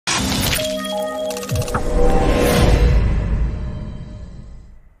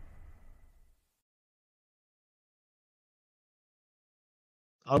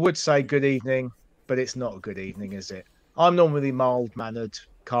I would say good evening, but it's not a good evening, is it? I'm normally mild-mannered,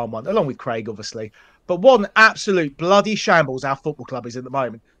 calm one, along with Craig, obviously. But what an absolute bloody shambles our football club is at the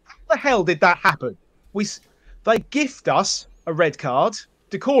moment. How the hell did that happen? They gift us a red card.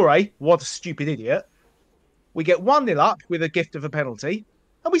 Decore, what a stupid idiot. We get 1-0 up with a gift of a penalty,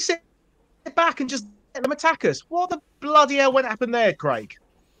 and we sit back and just let them attack us. What the bloody hell went happened there, Craig?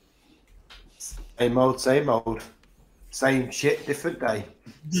 Same old, same old. Same shit, different day.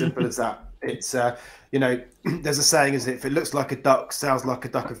 Simple as that. It's, you know, there's a saying, isn't it? If it looks like a duck, sounds like a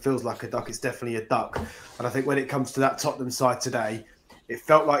duck, and feels like a duck, it's definitely a duck. And I think when it comes to that Tottenham side today, it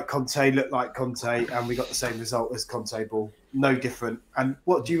felt like Conte, looked like Conte, and we got the same result as Conte ball. No different. And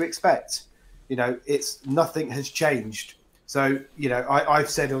what do you expect? You know, it's nothing has changed. So, you know, I've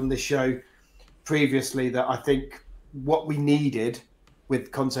said on this show previously that I think what we needed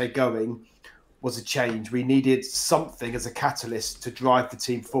with Conte going was a change. We needed something as a catalyst to drive the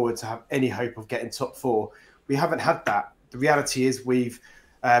team forward to have any hope of getting top four. We haven't had that. The reality is we've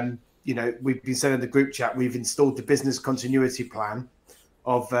been saying in the group chat, we've installed the business continuity plan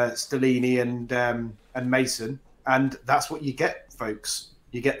of Stellini and Mason, and that's what you get, folks.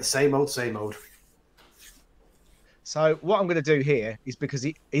 You get the same old, same old. So what I'm going to do here is, because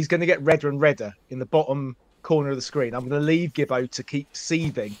he's going to get redder and redder in the bottom corner of the screen, I'm going to leave Gibbo to keep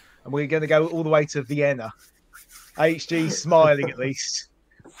seething, and we're going to go all the way to Vienna. HG smiling at least.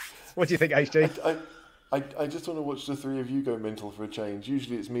 What do you think, HG? I just want to watch the three of you go mental for a change.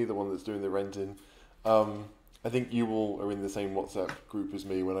 Usually it's me the one that's doing the renting. I think you all are in the same WhatsApp group as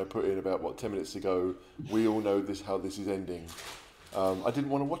me when I put in about, 10 minutes ago, we all know how this is ending. I didn't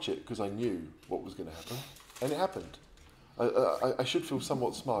want to watch it because I knew what was going to happen, and it happened. I should feel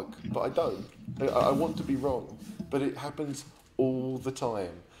somewhat smug, but I don't. I want to be wrong, but it happens all the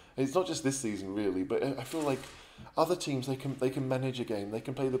time. It's not just this season, really, but I feel like other teams, they can manage a game, they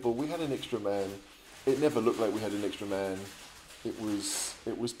can play the ball. We had an extra man. It never looked like we had an extra man. It was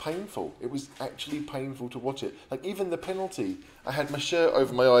painful. It was actually painful to watch it. Like, even the penalty, I had my shirt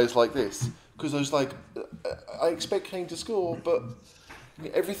over my eyes like this, because I was like, I expect Kane to score, but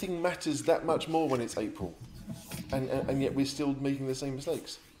everything matters that much more when it's April. And yet we're still making the same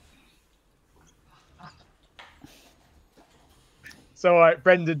mistakes. It's all right.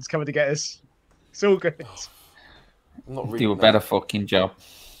 Brendan's coming to get us. It's all good. I'm not Do a better fucking job.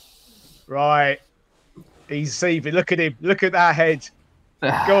 Right. He's seething. Look at him. Look at that head.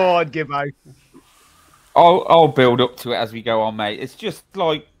 Go on, Gibbo. I'll build up to it as we go on, mate. It's just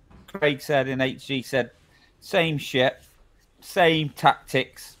like Craig said and HG said, same shit, same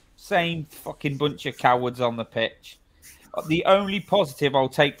tactics, same fucking bunch of cowards on the pitch. The only positive I'll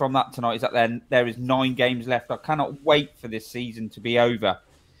take from that tonight is that then there is 9 games left. I cannot wait for this season to be over.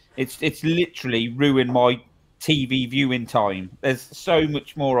 It's literally ruined my TV viewing time. There's so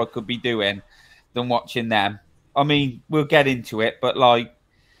much more I could be doing than watching them. I mean, we'll get into it, but like,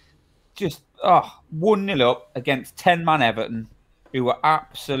 just 1-0 up against 10-man Everton, who were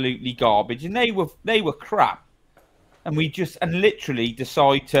absolutely garbage, and they were crap. And we literally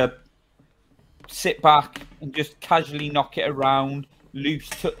decide to sit back and just casually knock it around, loose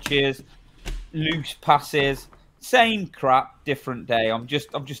touches, loose passes, same crap, different day. I've just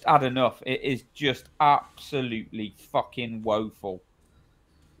had enough. It is just absolutely fucking woeful.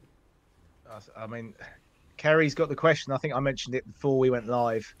 I mean, Kerry's got the question. I think I mentioned it before we went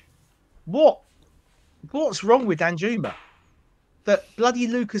live. What's wrong with Danjuma? That bloody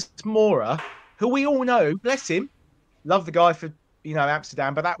Lucas Moura, who we all know, bless him, love the guy for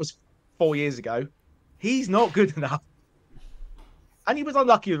Amsterdam, but that was 4 years ago. He's not good enough. And he was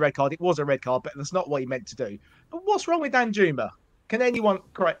unlucky with a red card. It was a red card, but that's not what he meant to do. But what's wrong with Danjuma? Can anyone,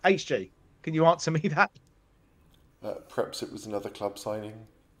 correct, HG, can you answer me that? Perhaps it was another club signing.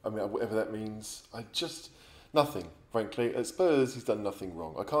 I mean, whatever that means. Nothing, frankly. At Spurs, he's done nothing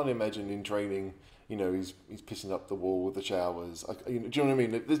wrong. I can't imagine in training, he's pissing up the wall with the showers. Do you know what I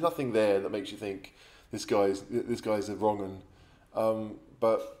mean? There's nothing there that makes you think this guy's a wrong un.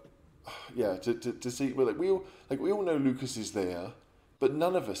 But yeah, to see, we all know Lucas is there, but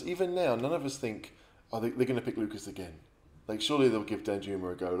none of us, even now, think, they're going to pick Lucas again. Like, surely they'll give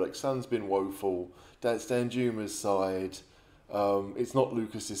Danjuma a go. Like, Son's been woeful. That's Danjuma's side. It's not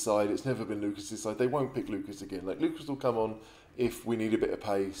Lucas's side. It's never been Lucas's side. They won't pick Lucas again. Like, Lucas will come on if we need a bit of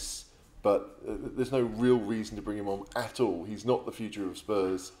pace, but there's no real reason to bring him on at all. He's not the future of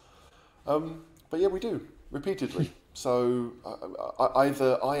Spurs. But yeah, we do repeatedly. So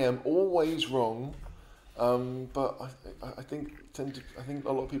either I am always wrong, but I think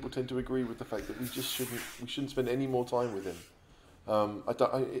a lot of people tend to agree with the fact that we shouldn't spend any more time with him.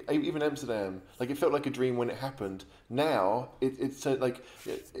 Even Amsterdam, like it felt like a dream when it happened. Now it's like,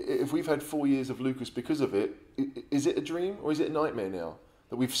 if we've had 4 years of Lucas because of it, is it a dream or is it a nightmare now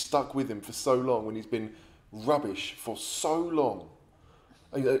that we've stuck with him for so long when he's been rubbish for so long?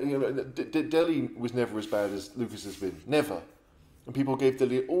 Delhi was never as bad as Lucas has been, never, and people gave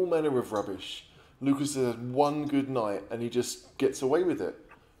Delhi all manner of rubbish. Lucas has one good night and he just gets away with it.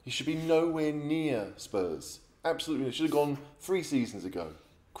 He should be nowhere near Spurs. Absolutely, he should have gone 3 seasons ago.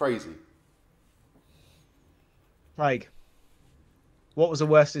 Crazy. Craig, what was the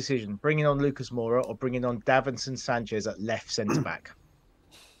worst decision? Bringing on Lucas Moura or bringing on Davinson Sanchez at left centre back?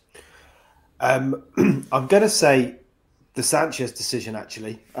 I'm going to say the Sanchez decision,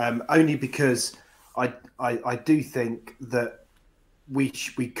 actually, only because I do think that we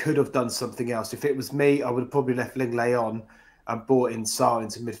could have done something else. If it was me, I would have probably left Lenglet on and brought in Sarr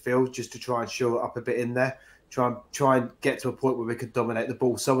into midfield just to try and shore it up a bit in there. Try and get to a point where we could dominate the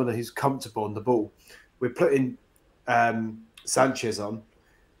ball. Someone who's comfortable on the ball. We're putting Sanchez on.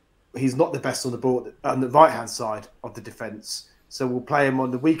 He's not the best on the ball on the right-hand side of the defence. So we'll play him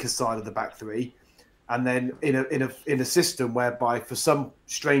on the weaker side of the back three. And then in a system whereby, for some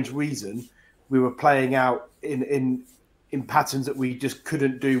strange reason, we were playing out in patterns that we just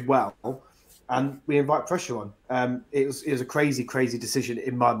couldn't do well, and we invite pressure on. It was a crazy decision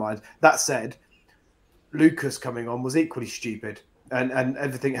in my mind. That said, Lucas coming on was equally stupid, and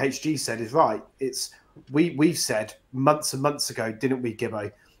everything HG said is right. We've said months and months ago, didn't we,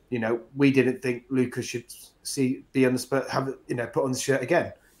 Gibbo? We didn't think Lucas should be on the Spurs, put on the shirt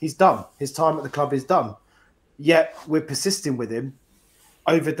again. He's done. His time at the club is done. Yet we're persisting with him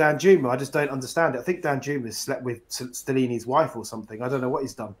over Danjuma. I just don't understand it. I think Danjuma slept with Stellini's wife or something. I don't know what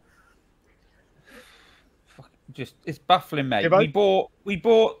he's done. It's baffling, mate. We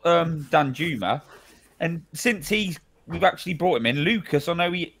bought Danjuma, and since we've actually brought him in. Lucas, I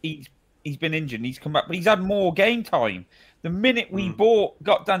know he's been injured and he's come back, but he's had more game time. The minute we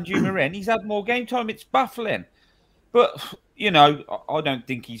got Danjuma in, he's had more game time. It's baffling. But, I don't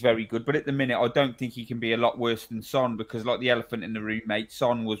think he's very good. But at the minute, I don't think he can be a lot worse than Son, because like the elephant in the room, mate,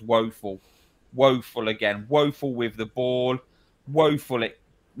 Son was woeful. Woeful again. Woeful with the ball. Woeful at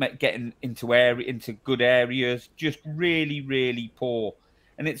getting into good areas. Just really, really poor.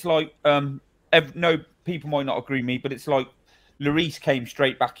 And it's like, no, people might not agree with me, but it's like Lloris came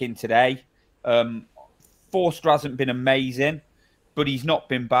straight back in today. Forster hasn't been amazing, but he's not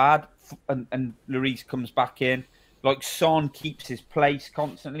been bad. And Lloris comes back in. Like, Son keeps his place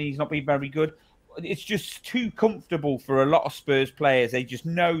constantly. He's not been very good. It's just too comfortable for a lot of Spurs players. They just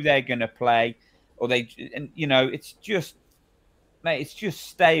know they're going to play, it's just, mate, it's just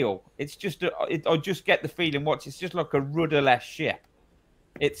stale. It's just, I just get the feeling, it's just like a rudderless ship.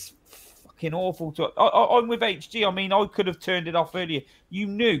 It's fucking awful. I'm with HG. I mean, I could have turned it off earlier. You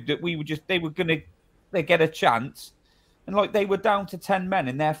knew that they get a chance, and like they were down to 10 men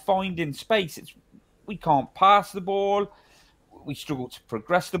and they're finding space. We can't pass the ball. We struggle to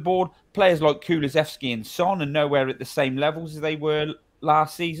progress the ball. Players like Kulusevski and Son are nowhere at the same levels as they were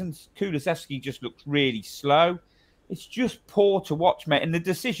last season. Kulusevski just looks really slow. It's just poor to watch, mate. And the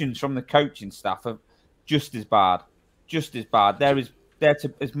decisions from the coaching staff are just as bad. Just as bad. There's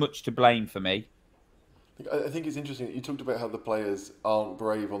as much to blame for me. I think it's interesting. You talked about how the players aren't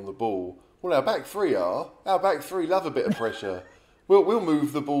brave on the ball. Well, our back three are. Our back three love a bit of pressure. We'll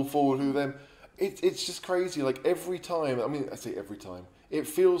move the ball forward with them. It's just crazy. Like every time, I say every time, it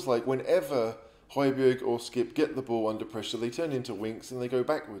feels like whenever Højbjerg or Skip get the ball under pressure, they turn into winks and they go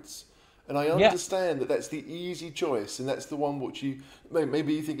backwards. And I understand that that's the easy choice and that's the one which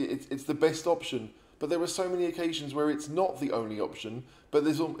maybe you think it's the best option. But there are so many occasions where it's not the only option, but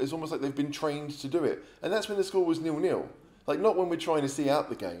it's almost like they've been trained to do it. And that's when the score was 0-0. Like, not when we're trying to see out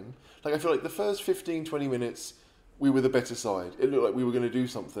the game. Like, I feel like the first 15, 20 minutes, we were the better side. It looked like we were going to do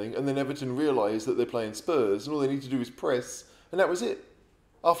something, and then Everton realised that they're playing Spurs, and all they need to do is press, and that was it.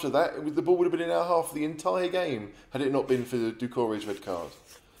 After that, the ball would have been in our half the entire game had it not been for the Doucouré's red card.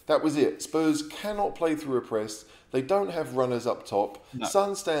 That was it. Spurs cannot play through a press. They don't have runners up top. No.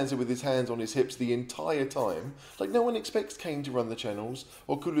 Son stands there with his hands on his hips the entire time. Like, no one expects Kane to run the channels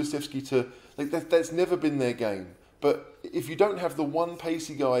or Kulusevski to... Like, that's never been their game. But if you don't have the one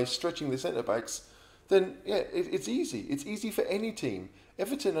pacey guy stretching the centre-backs, then, yeah, it's easy. It's easy for any team.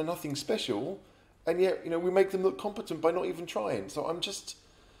 Everton are nothing special, and yet, we make them look competent by not even trying. So I'm just...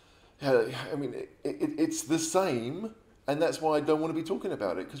 it's the same, and that's why I don't want to be talking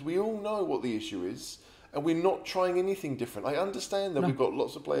about it, because we all know what the issue is, and we're not trying anything different. I understand that we've got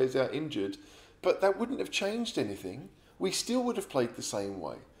lots of players out injured, but that wouldn't have changed anything. We still would have played the same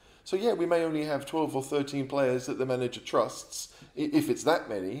way. So yeah, we may only have 12 or 13 players that the manager trusts, if it's that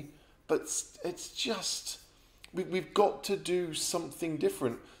many, but it's just, we've got to do something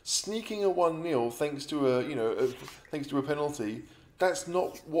different. Sneaking a 1-0 thanks to thanks to a penalty, that's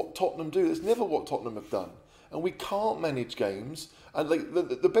not what Tottenham do. That's never what Tottenham have done. And we can't manage games. And like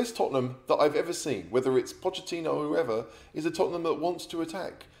the best Tottenham that I've ever seen, whether it's Pochettino or whoever, is a Tottenham that wants to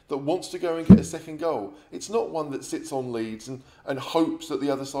attack, that wants to go and get a second goal. It's not one that sits on leads and hopes that the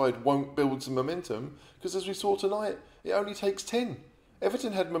other side won't build some momentum, because as we saw tonight, it only takes 10.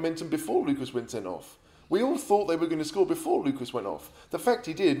 Everton had momentum before Lucas went sent off. We all thought they were going to score before Lucas went off. The fact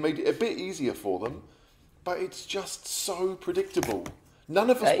he did made it a bit easier for them, but it's just so predictable. None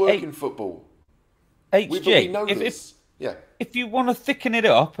of us work in football. We know this. If you want to thicken it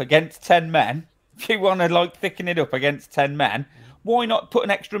up against 10 men, if you want to thicken it up against 10 men, why not put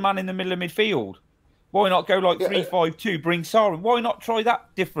an extra man in the middle of midfield? Why not go 3-5-2, bring Sarr in? Why not try that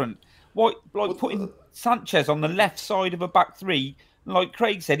different? Why putting Sanchez on the left side of a back three? Like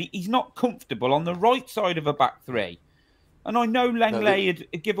Craig said, he's not comfortable on the right side of a back three. And I know Langley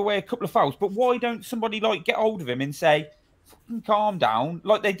would give away a couple of fouls, but why don't somebody get hold of him and say, fucking calm down,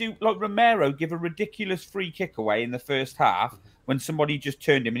 like they do, like Romero give a ridiculous free kick away in the first half when somebody just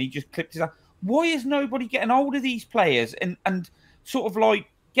turned him and he just clipped his hand. Why is nobody getting hold of these players and sort of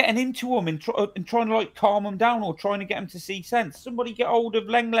getting into them and trying to calm them down or trying to get them to see sense? Somebody get hold of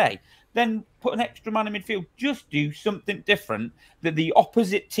Langley, then put an extra man in midfield. Just do something different that the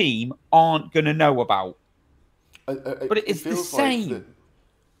opposite team aren't going to know about. But it's the same.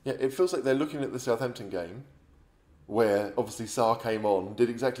 It feels like they're looking at the Southampton game, where obviously Sarr came on, did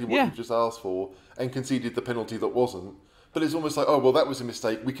exactly what you just asked for, and conceded the penalty that wasn't. But it's almost like, oh, well, that was a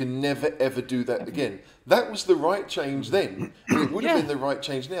mistake. We can never, ever do that again. That was the right change then. And it would have been the right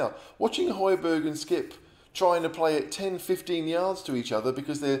change now. Watching Højbjerg and Skip trying to play at 10, 15 yards to each other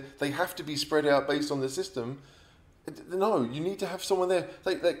because they have to be spread out based on the system. No, you need to have someone there.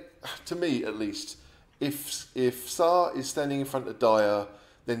 To me, at least, if Sarr is standing in front of Dyer,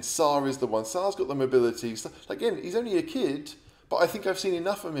 then Sarr is the one. Sarr's got the mobility. Again, he's only a kid, but I think I've seen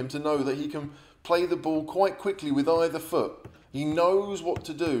enough of him to know that he can play the ball quite quickly with either foot. He knows what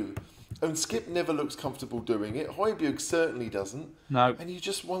to do. And Skip never looks comfortable doing it. Højbjerg certainly doesn't. No. And you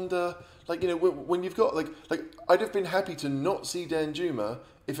just wonder, when you've got, I'd have been happy to not see Danjuma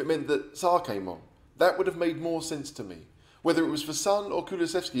if it meant that Sarr came on. That would have made more sense to me. Whether it was for Son or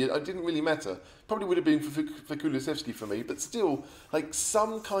Kulusevski, it didn't really matter. Probably would have been for Kulusevski for me, but still,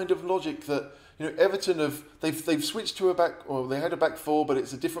 some kind of logic that, Everton they've switched to they had a back four, but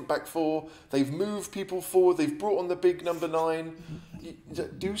it's a different back four. They've moved people forward. They've brought on the big number 9.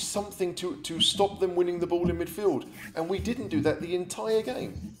 Do something to stop them winning the ball in midfield, and we didn't do that the entire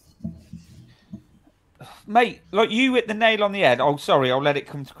game. Mate, you hit the nail on the head. Oh, sorry, I'll let it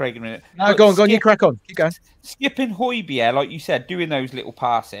come to Craig in a minute. No, go on, you crack on. Keep going. Skipping Højbjerg, like you said, doing those little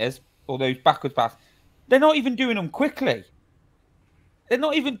passes or those backwards passes, they're not even doing them quickly. They're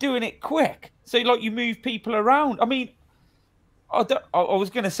not even doing it quick. So, you move people around. I mean, I was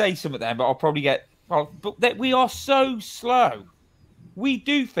going to say something then, but I'll probably get... But we are so slow. We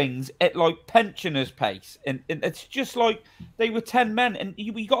do things at, pensioners' pace. And it's just they were 10 men. And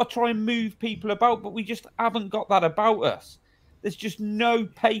we got to try and move people about, but we just haven't got that about us. There's just no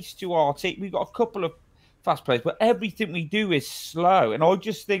pace to our team. We've got a couple of fast players, but everything we do is slow. And I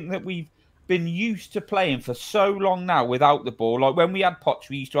just think that we've been used to playing for so long now without the ball. When we had Poch,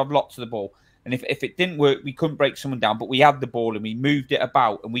 we used to have lots of the ball. And if it didn't work, we couldn't break someone down, but we had the ball and we moved it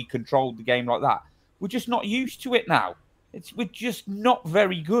about and we controlled the game like that. We're just not used to it now. We're just not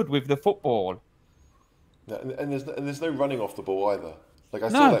very good with the football. Yeah, and there's no running off the ball either. I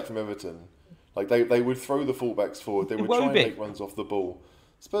saw that from Everton. They would throw the fullbacks forward. They would try and make runs off the ball.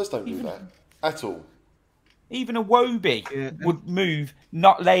 Spurs don't do that at all. Even a Iwobi would move,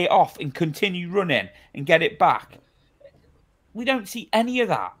 not lay it off, and continue running and get it back. We don't see any of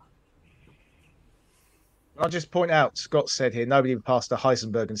that. I'll just point out, Scott said here, nobody passed to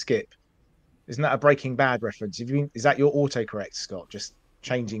Heisenberg and Skip. Isn't that a Breaking Bad reference? Is that your autocorrect, Scott? Just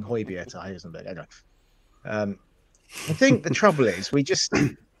changing Højbjerg to Heisenberg. Anyway, I think the trouble is we just,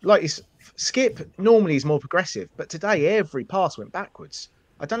 Skip normally is more progressive, but today every pass went backwards.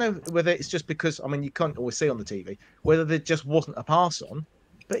 I don't know whether it's just because, you can't always see on the TV, whether there just wasn't a pass on,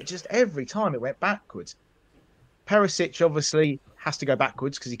 but just every time it went backwards. Perisic obviously has to go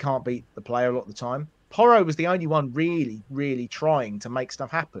backwards because he can't beat the player a lot of the time. Porro was the only one really, really trying to make stuff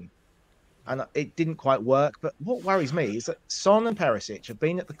happen. And it didn't quite work. But what worries me is that Son and Perisic have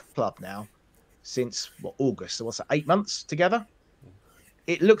been at the club now since, August? So 8 months together?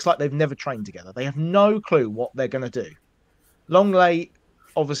 It looks like they've never trained together. They have no clue what they're going to do. Longley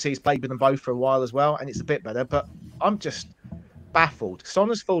Obviously, it's played with them both for a while as well, and it's a bit better. But I'm just baffled. Son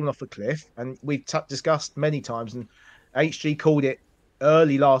has fallen off a cliff, and we've discussed many times, and HG called it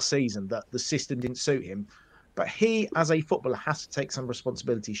early last season that the system didn't suit him. But he, as a footballer, has to take some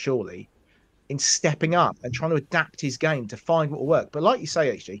responsibility, surely, in stepping up and trying to adapt his game to find what will work. But like you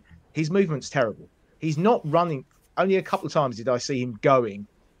say, HG, his movement's terrible. He's not running. Only a couple of times did I see him going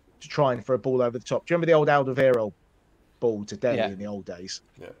to try and for a ball over the top. Do you remember the old Alderweireld ball to Delhi in the old days?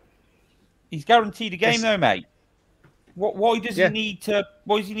 Yeah. He's guaranteed a game though, mate. Why does he need to?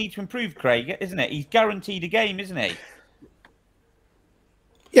 Why does he need to improve, Craig? Isn't it? He's guaranteed a game, isn't he?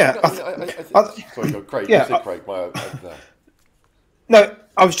 Yeah. Sorry, go, Craig. Yeah, you said Craig. No,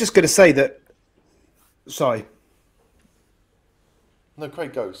 I was just going to say that. Sorry. No,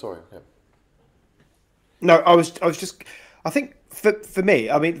 Craig, go. Sorry. Yeah. No, I was just. I think for me,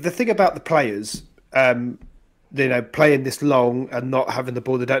 I mean, the thing about the players, playing this long and not having the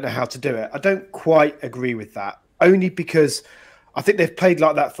ball, they don't know how to do it. I don't quite agree with that. Only because I think they've played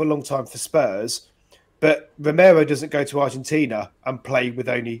like that for a long time for Spurs, but Romero doesn't go to Argentina and play with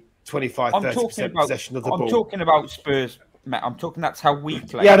only 25-30% possession of the ball. I'm talking about Spurs, Matt. I'm talking that's how we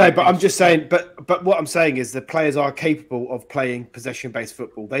play. Yeah, no, but I'm just saying. But what I'm saying is the players are capable of playing possession-based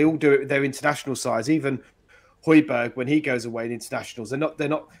football. They all do it with their international sides. Even Højbjerg, when he goes away in internationals, they're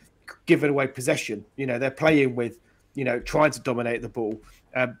not giving away possession. They're playing with, trying to dominate the ball.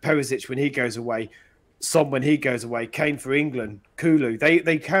 Perisic when he goes away. Son when he goes away, Kane for England, Kulu,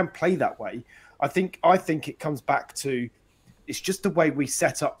 they can play that way. I think it comes back to it's just the way we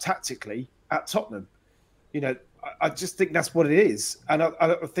set up tactically at Tottenham. I just think that's what it is. And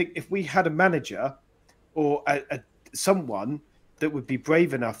I think if we had a manager or someone that would be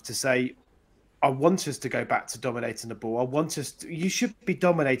brave enough to say, I want us to go back to dominating the ball. You should be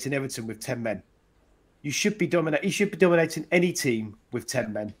dominating Everton with 10 men. You should be dominating any team with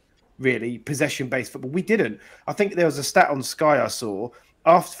 10 men. Really, possession-based football. We didn't. I think there was a stat on Sky I saw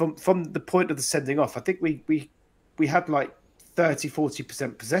from the point of the sending off. I think we had like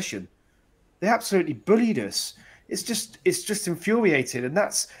 30-40% possession. They absolutely bullied us. It's just infuriating, and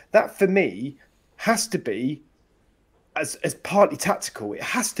that for me has to be as partly tactical. It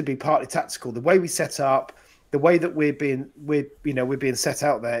has to be partly tactical. The way we set up, the way that we're being set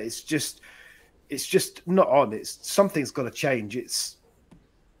out there. It's just not on. Something's got to change.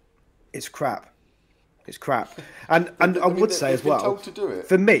 It's crap. It's crap. And I would say as well, told to do it.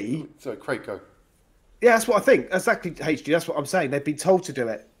 For me... Sorry, Craig, go. Yeah, that's what I think. Exactly, HG. That's what I'm saying. They've been told to do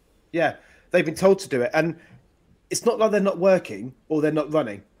it. Yeah, they've been told to do it. And it's not like they're not working or they're not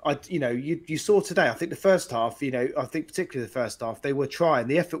running. You saw today, I think the first half, I think particularly the first half, they were trying.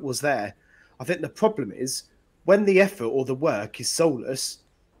 The effort was there. I think the problem is when the effort or the work is soulless,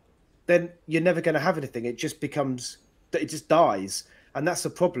 then you're never going to have anything. It just dies. And that's the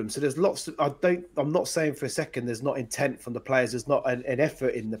problem. So there's lots of, I'm not saying for a second there's not intent from the players, there's not an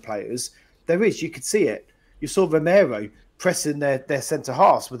effort in the players. There is, you could see it. You saw Romero pressing their centre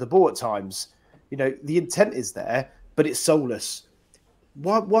halves with the ball at times. The intent is there, but it's soulless.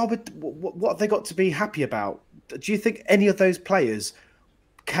 What have they got to be happy about? Do you think any of those players,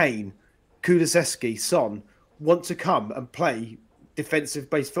 Kane, Kulusevski, Son, want to come and play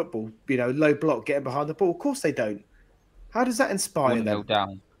defensive-based football, low block, getting behind the ball? Of course they don't. How does that inspire them? 1-0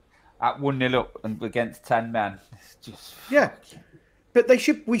 down. At 1-0 up and against 10 men. It's just... Yeah. But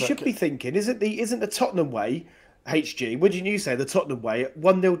we should be thinking, isn't the Tottenham way, HG, what did you say, the Tottenham way,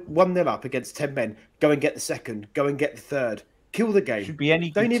 1-0 up against 10 men, go and get the second, go and get the third, kill the game. Should be any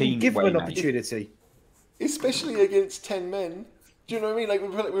Don't even give them an mate. opportunity. Especially against 10 men. Do you know what I mean? Like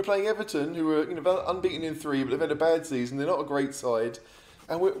we're playing Everton, who are unbeaten in 3, but they've had a bad season. They're not a great side.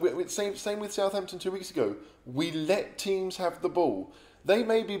 And we're same with Southampton 2 weeks ago. We let teams have the ball. They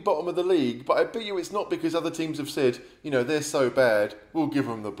may be bottom of the league, but I bet you it's not because other teams have said, they're so bad, we'll give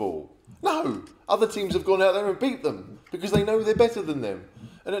them the ball. No! Other teams have gone out there and beat them because they know they're better than them.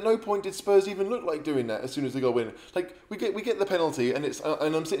 And at no point did Spurs even look like doing that as soon as they got win. Like, we get the penalty, and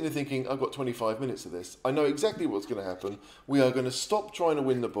I'm sitting there thinking, I've got 25 minutes of this. I know exactly what's going to happen. We are going to stop trying to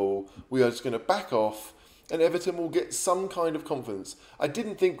win the ball. We are just going to back off, and Everton will get some kind of confidence. I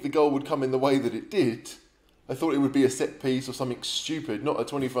didn't think the goal would come in the way that it did. I thought it would be a set piece or something stupid, not a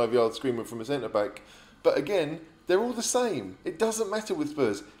 25-yard screamer from a centre-back. But again, they're all the same. It doesn't matter with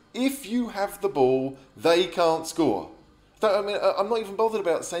Spurs. If you have the ball, they can't score. I'm not even bothered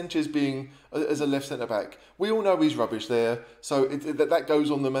about Sanchez being as a left centre-back. We all know he's rubbish there, so that goes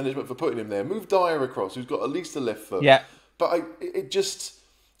on the management for putting him there. Move Dyer across, who's got at least a left foot. Yeah. But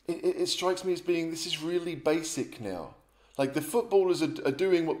it strikes me as being, this is really basic now. Like, the footballers are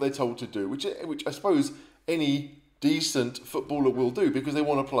doing what they're told to do, which I suppose any decent footballer will do because they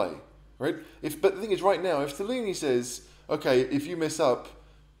want to play, right? But the thing is, right now, if Stellini says, okay, if you mess up,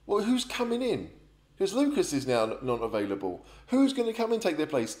 well, who's coming in? Because Lucas is now not available. Who's going to come and take their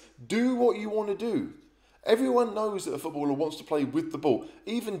place? Do what you want to do. Everyone knows that a footballer wants to play with the ball.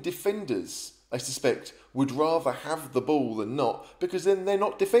 Even defenders, I suspect, would rather have the ball than not, because then they're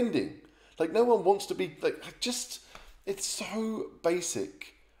not defending. Like, no one wants to be, like, it's so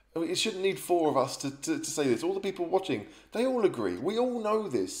basic. I mean, it shouldn't need four of us to say this. All the people watching, they all agree. We all know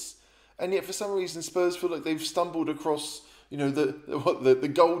this. And yet, for some reason, Spurs feel like they've stumbled across, you know,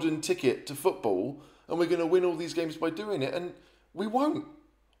 the golden ticket to football, and we're going to win all these games by doing it. And we won't.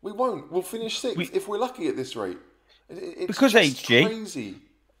 We won't. We'll finish sixth if we're lucky at this rate. It's because just HG, crazy.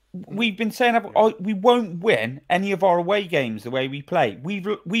 We've been saying we won't win any of our away games the way we play.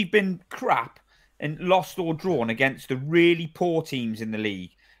 We've been crap and lost or drawn against the really poor teams in the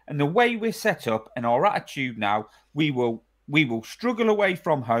league. And the way we're set up and our attitude now, we will struggle away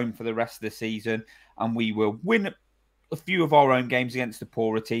from home for the rest of the season, and we will win a few of our own games against the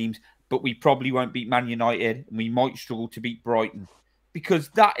poorer teams, but we probably won't beat Man United, and we might struggle to beat Brighton. Because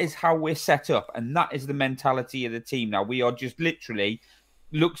that is how we're set up, and that is the mentality of the team now. We are just literally,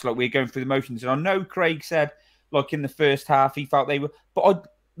 looks like we're going through the motions. And I know Craig said, like in the first half, he felt they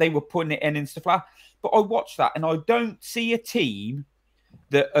were putting it in and stuff like that. But I watched that, and I don't see a team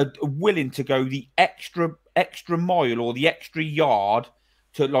that are willing to go the extra mile or the extra yard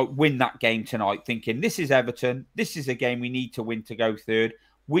to like win that game tonight, thinking this is Everton, this is a game we need to win to go third.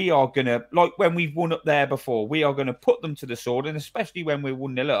 We are going to, like when we've won up there before, we are going to put them to the sword, and especially when we're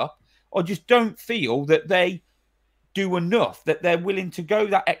 1-0 up, I just don't feel that they do enough, that they're willing to go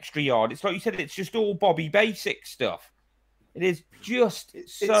that extra yard. It's like you said, it's just all Bobby Basic stuff. It is just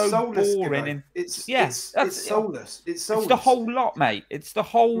so soulless, boring. And it's soulless. It's soulless. It's the whole lot, mate. It's the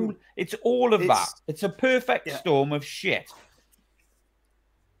whole, it's all of that. It's a perfect storm of shit.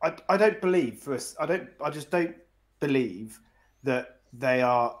 I don't believe, I just don't believe that they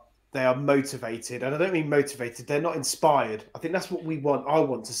are motivated, and I don't mean motivated. They're not inspired. I think that's what we want. I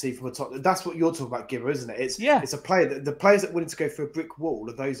want to see from a top. That's what you're talking about, Gibber, isn't it? It's a player that the players that are willing to go through a brick wall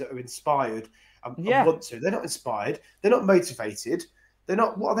are those that are inspired and want to. They're not inspired. They're not motivated. They're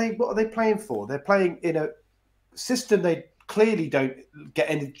not. What are they playing for? They're playing in a system they clearly don't get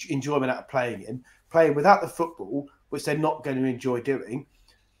any enjoyment out of playing without the football, which they're not going to enjoy doing.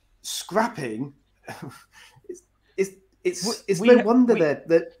 Scrapping. It's no wonder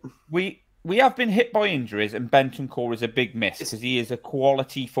that we have been hit by injuries, and Bentancur is a big miss because he is a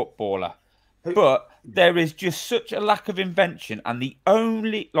quality footballer. But there is just such a lack of invention, and the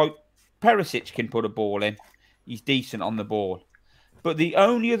only Perisic can put a ball in, he's decent on the ball. But the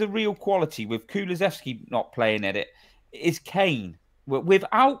only other real quality with Kulusevski not playing at it is Kane.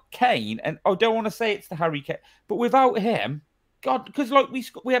 Without Kane, and I don't want to say it's the Harry Kane, but without him, God, because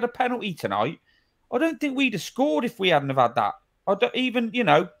we had a penalty tonight. I don't think we'd have scored if we hadn't have had that. I don't even,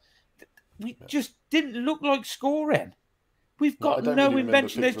 we just didn't look like scoring. We've got no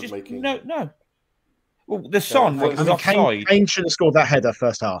invention. There's just no. Well, the Son was offside. Kane should have scored that header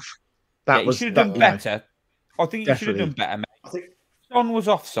first half. He should have done better. I think he should have done better, mate. I think Son was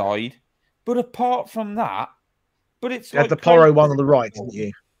offside, but apart from that, it's you had the Porro one on the right, didn't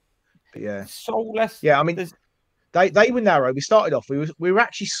you? But yeah, soulless. Yeah, I mean, they were narrow. We started off. We were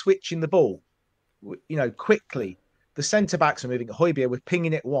actually switching the ball. Quickly. The centre backs are moving. Højbjerg was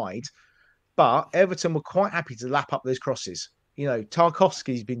pinging it wide, but Everton were quite happy to lap up those crosses.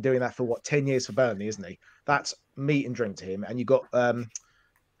 Tarkowski's been doing that for 10 years for Burnley, isn't he? That's meat and drink to him. And you got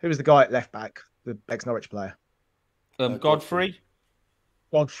who was the guy at left back, the ex-Norwich player? Godfrey.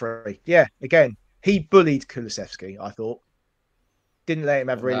 Yeah, again, he bullied Kulusevski. I thought didn't let him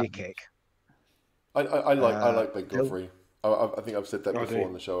have really a kick. I like Ben Godfrey. I think I've said that before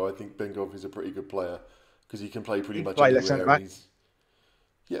on the show. I think Ben Godfrey's a pretty good player because he can play pretty much anywhere.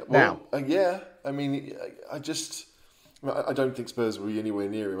 I mean, I don't think Spurs will be anywhere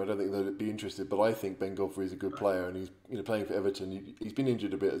near him. I don't think they'd be interested. But I think Ben Godfrey is a good player, and he's playing for Everton. He's been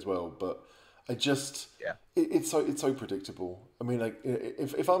injured a bit as well, but it's so predictable. I mean,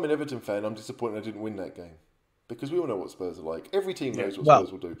 if I'm an Everton fan, I'm disappointed I didn't win that game. Because we all know what Spurs are like. Every team knows what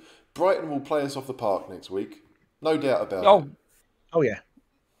Spurs will do. Brighton will play us off the park next week. No doubt about it. Oh yeah.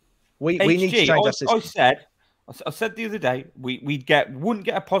 We need to change our system. I said the other day wouldn't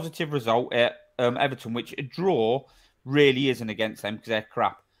get a positive result at Everton, which a draw really isn't against them because they're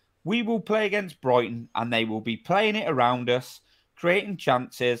crap. We will play against Brighton, and they will be playing it around us, creating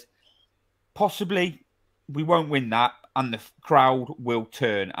chances. Possibly we won't win that, and the crowd will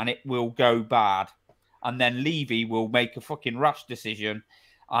turn, and it will go bad. And then Levy will make a fucking rash decision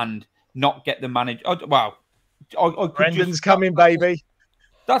and not get the manager. I could Brendan's coming, baby.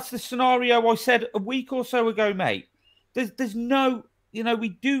 That's the scenario I said a week or so ago, mate. There's no, we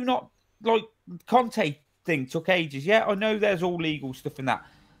do not like Conte thing took ages. Yeah, I know there's all legal stuff in that,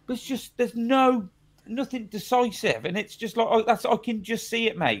 but it's just there's nothing decisive, and it's just like I can just see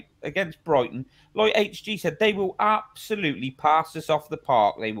it, mate. Against Brighton, like HG said, they will absolutely pass us off the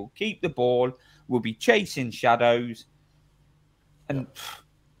park. They will keep the ball. We'll be chasing shadows, and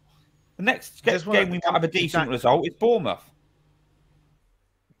the next game we might have a decent result is Bournemouth.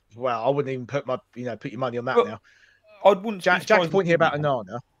 Well, I wouldn't even put your money on that now. I wouldn't. Jack's point here about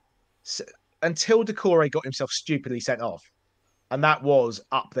Onana. Until Decore got himself stupidly sent off, and that was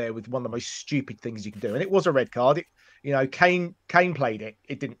up there with one of the most stupid things you can do. And it was a red card. Kane played it.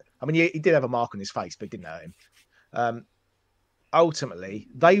 It didn't. I mean, he did have a mark on his face, but it didn't hurt him. Ultimately,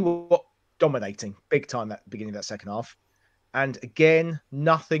 they were dominating big time at the beginning of that second half, and again,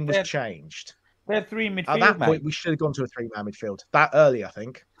 nothing was changed. They had three in midfield. At that point, we should have gone to a 3-man midfield that early, I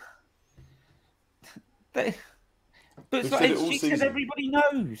think. But it's like she said, everybody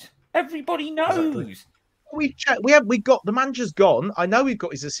knows. Everybody knows. Exactly. We got the manager's gone. I know we've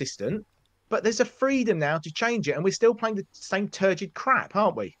got his assistant, but there's a freedom now to change it, and we're still playing the same turgid crap,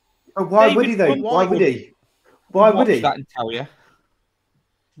 aren't we? Oh, why would he though? Why would he? Why would he? That and tell you.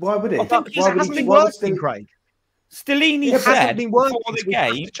 Why would he? I think it hasn't been working, Craig. Stellini said before the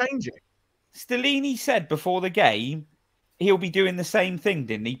game to change it. Stellini said before the game he'll be doing the same thing,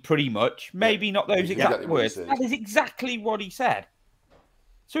 didn't he? Pretty much. Maybe not those exact words. That is exactly what he said.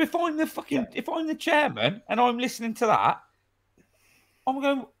 So if I'm the chairman and I'm listening to that, I'm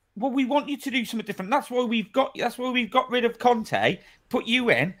going, well, we want you to do something different. That's why we've got rid of Conte, put you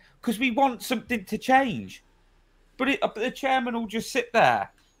in, because we want something to change. But the chairman will just sit there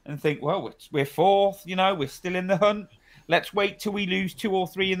and think, well, we're fourth, we're still in the hunt. Let's wait till we lose 2 or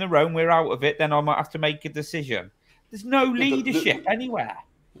 3 in a row and we're out of it. Then I might have to make a decision. There's no leadership anywhere.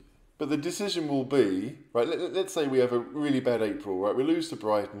 But the decision will be, right, let's say we have a really bad April, right? We lose to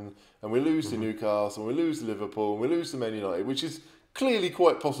Brighton and we lose to Newcastle and we lose to Liverpool and we lose to Man United, which is clearly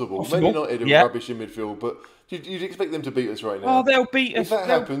quite possible. Man United are rubbish in midfield, but you'd expect them to beat us right now. Oh, they'll beat us. If that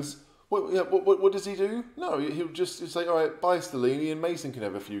happens, what does he do? No, he'll just say, all right, bye Stellini, and Mason can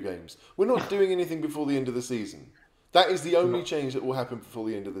have a few games. We're not doing anything before the end of the season. That is the only change that will happen before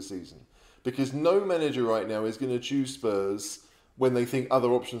the end of the season. Because no manager right now is going to choose Spurs when they think other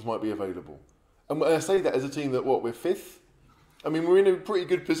options might be available. And I say that as a team that, we're 5th? I mean, we're in a pretty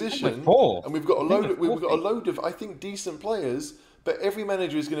good position. And we've got a load of, I think, decent players. But every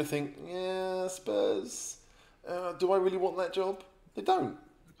manager is going to think, yeah, Spurs, do I really want that job? They don't.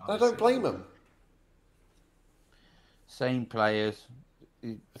 I don't blame them. Same players.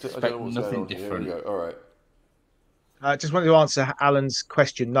 Expect nothing different. Here we go. All right. I just wanted to answer Alan's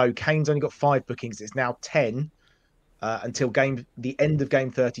question. No, Kane's only got 5 bookings. It's now 10 until the end of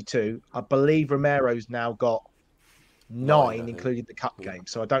game 32. I believe Romero's now got 9, including the cup game.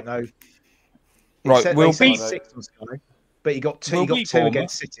 So I don't know. Right, we'll beat 6 on Sky, but he got 2. He got 2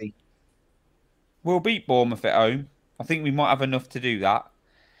 against City. We'll beat Bournemouth at home. I think we might have enough to do that.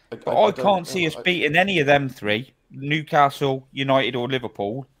 But I can't see us beating any of them 3: Newcastle, United, or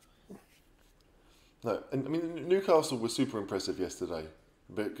Liverpool. No, and I mean Newcastle was super impressive yesterday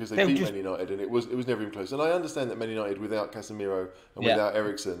because they beat Man United, and it was never even close. And I understand that Man United without Casemiro and without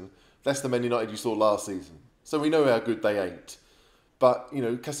Eriksen, that's the Man United you saw last season. So we know how good they ain't. But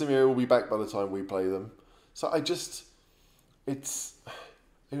Casemiro will be back by the time we play them. So I don't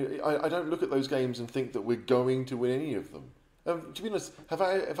look at those games and think that we're going to win any of them. To be honest, have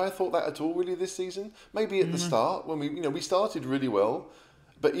I thought that at all really this season? Maybe at the start when we started really well.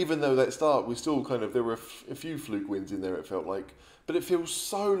 But even though that start, we still there were a few fluke wins in there, it felt like. But it feels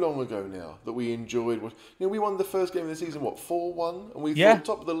so long ago now that we enjoyed we won the first game of the season, 4-1? And we thought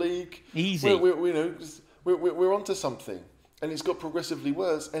top of the league. Easy. We're onto something. And it's got progressively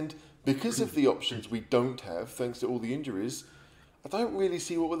worse. And because of the options we don't have, thanks to all the injuries, I don't really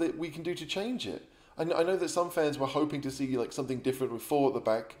see what we can do to change it. I know that some fans were hoping to see something different with 4 at the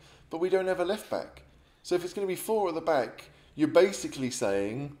back, but we don't have a left back. So if it's going to be 4 at the back, you're basically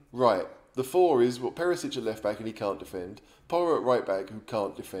saying, right, the 4 is Perisic at left back and he can't defend, Porro at right back who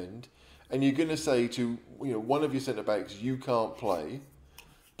can't defend, and you're going to say to one of your centre backs you can't play.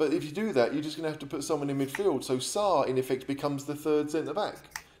 But if you do that, you're just going to have to put someone in midfield. So Sarr in effect becomes the 3rd centre back.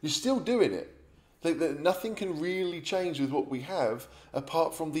 You're still doing it. Nothing can really change with what we have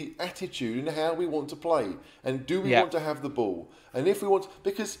apart from the attitude and how we want to play. And do we want to have the ball? And if we want...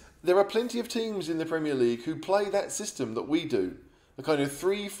 Because there are plenty of teams in the Premier League who play that system that we do. The kind of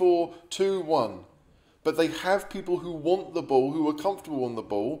 3-4-2-1. But they have people who want the ball, who are comfortable on the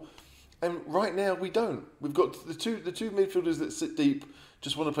ball. And right now we don't. We've got the two midfielders that sit deep,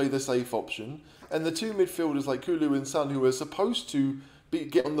 just want to play the safe option, and the two midfielders like Kulu and Son, who are supposed to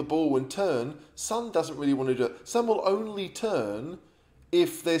get on the ball and turn. Son doesn't really want to do it. Son will only turn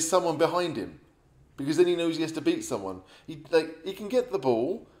if there's someone behind him, because then he knows he has to beat someone. He can get the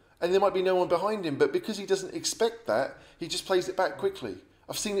ball, and there might be no one behind him, but because he doesn't expect that, he just plays it back quickly.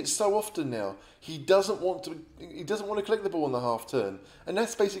 I've seen it so often now. He doesn't want to collect the ball on the half turn, and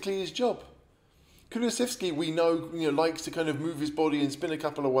that's basically his job. Kulusevski, we know, likes to kind of move his body and spin a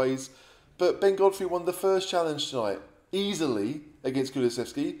couple of ways, but Ben Godfrey won the first challenge tonight easily against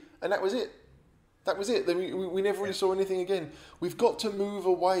Kulusevski, and that was it. That was it. Then we never really saw anything again. We've got to move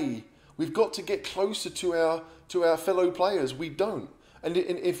away. We've got to get closer to our fellow players. We don't. And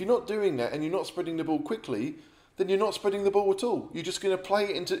if you're not doing that and you're not spreading the ball quickly, then you're not spreading the ball at all. You're just going to play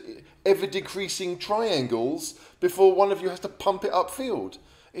it into ever-decreasing triangles before one of you has to pump it upfield.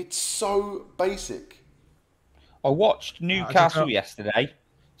 It's so basic. I watched Newcastle yesterday.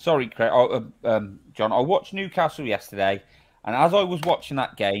 Sorry, Craig, John. I watched Newcastle yesterday, and as I was watching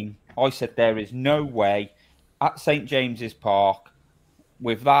that game, I said there is no way at St James's Park,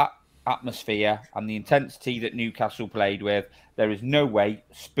 with that atmosphere and the intensity that Newcastle played with, there is no way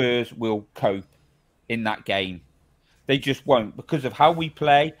Spurs will cope in that game. They just won't, because of how we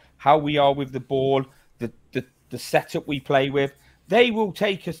play, how we are with the ball, the setup we play with. They will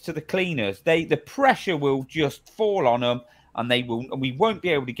take us to the cleaners. The pressure will just fall on them, and we won't be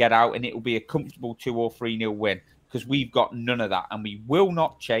able to get out, and it will be a comfortable 2 or 3-0 win, because we've got none of that, and we will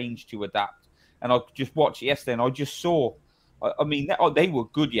not change to adapt. And I just watched it yesterday, and I just saw, they were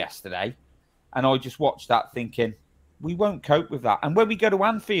good yesterday, and I just watched that thinking, we won't cope with that. And when we go to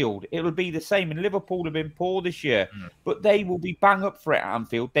Anfield, it'll be the same. And Liverpool have been poor this year, but they will be bang up for it at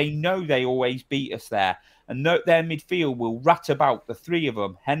Anfield. They know they always beat us there. And their midfield will rat about, the three of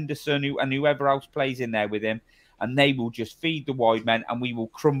them, Henderson and whoever else plays in there with him, and they will just feed the wide men, and we will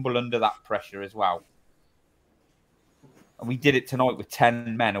crumble under that pressure as well. And we did it tonight with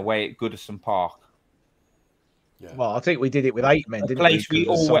 10 men away at Goodison Park. Yeah. Well, I think we did it with 8 men, didn't we?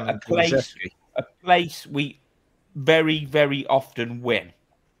 A place we very, very often win.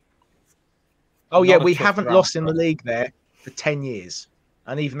 Oh, yeah, we haven't lost in the league there for 10 years.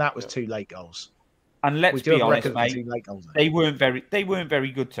 And even that was 2 late goals. And let's be honest, mate, they weren't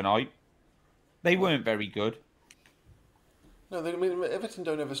very good tonight. They weren't very good. No, Everton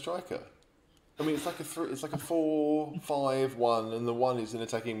don't have a striker. I mean, it's like a 4-5-1, and the 1 is an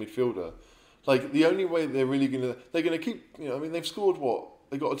attacking midfielder. Like, the only way they're going to keep, they've scored what?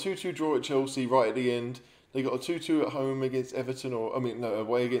 They got a 2-2 draw at Chelsea right at the end. They got a 2-2 at home against Everton,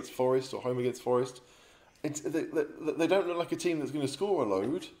 away against Forest or home against Forest. They don't look like a team that's going to score a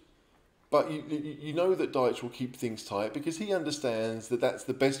load, but you know that Dyche will keep things tight because he understands that that's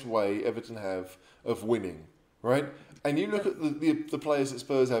the best way Everton have of winning, right? And you look at the players that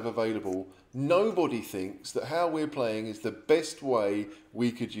Spurs have available, nobody thinks that how we're playing is the best way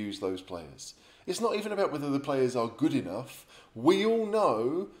we could use those players. It's not even about whether the players are good enough. We all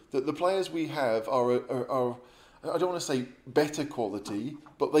know that the players we have are I don't want to say better quality,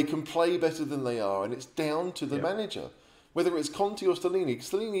 but they can play better than they are, and it's down to the manager. Whether it's Conte or Stellini.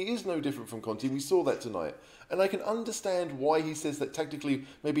 Stellini is no different from Conte. We saw that tonight. And I can understand why he says that tactically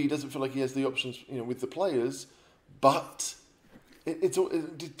maybe he doesn't feel like he has the options with the players, but it's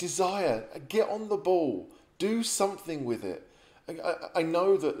desire. Get on the ball. Do something with it. I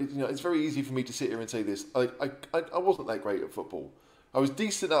know that it's very easy for me to sit here and say this. I wasn't that great at football. I was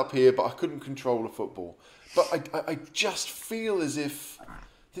decent up here, but I couldn't control the football. But I just feel as if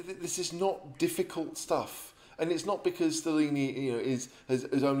this is not difficult stuff. And it's not because Stellini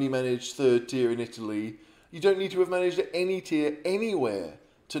has only managed 3rd tier in Italy. You don't need to have managed at any tier anywhere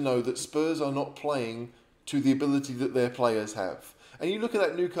to know that Spurs are not playing to the ability that their players have. And you look at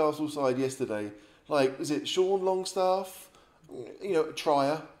that Newcastle side yesterday, like, is it Sean Longstaff?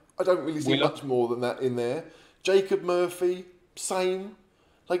 Trier. I don't really see much more than that in there. Jacob Murphy, same.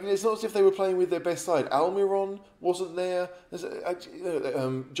 Like, it's not as if they were playing with their best side. Almiron wasn't there.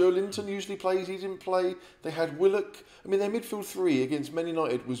 Joe Linton usually plays. He didn't play. They had Willock. I mean, their midfield 3 against Man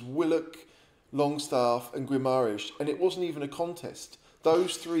United was Willock, Longstaff and Guimaraes. And it wasn't even a contest.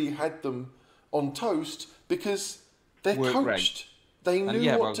 Those 3 had them on toast because they're coached. They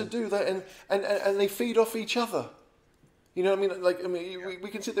knew what to do. And they feed off each other. You know what I mean? We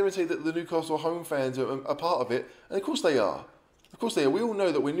can sit there and say that the Newcastle home fans are part of it. And of course they are. Of course they are. We all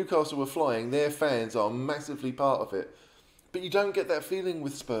know that when Newcastle were flying, their fans are massively part of it. But you don't get that feeling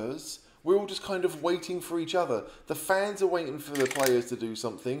with Spurs. We're all just kind of waiting for each other. The fans are waiting for the players to do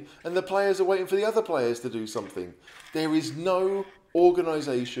something, and the players are waiting for the other players to do something. There is no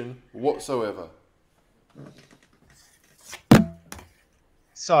organisation whatsoever.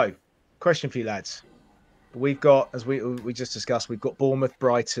 So, question for you lads. We've got, as we just discussed, we've got Bournemouth,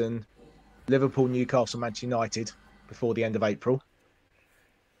 Brighton, Liverpool, Newcastle, Manchester United before the end of April.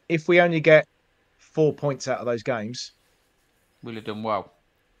 If we only get 4 points out of those games, We'll have done well.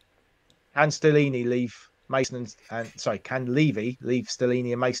 can Stellini leave Mason can Levy leave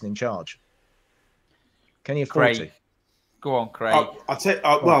Stellini and Mason in charge? Can you afford Craig. to? Go on, Craig. I'll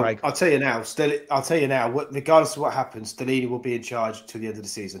tell you now. Regardless of what happens, Stellini will be in charge till the end of the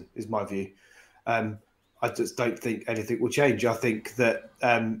season. Is my view. I just don't think anything will change. I think that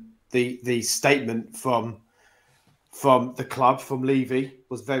the statement from the club, from Levy,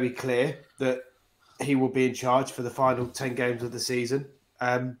 was very clear that he will be in charge for the final 10 games of the season.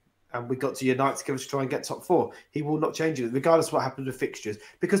 And we got to unite together to try and get top 4. He will not change it, regardless of what happens with fixtures.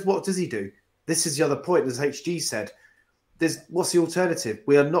 Because what does he do? This is the other point, as HG said. What's the alternative?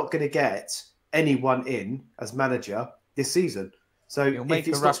 We are not going to get anyone in as manager this season. So if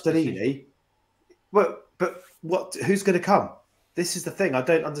it's not Stellini, but what? Who's going to come? This is the thing. I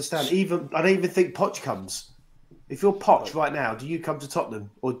don't understand. I don't even think Poch comes. If you're Poch right now, do you come to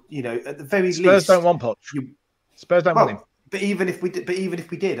Tottenham? Or at the very least, Spurs don't want Poch. Spurs don't want him. But even if we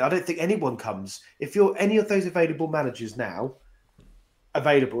did, I don't think anyone comes. If you're any of those available managers now,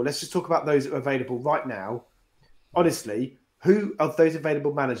 let's just talk about those that are available right now. Honestly, who of those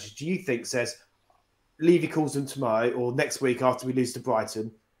available managers do you think says, Levy calls them tomorrow or next week after we lose to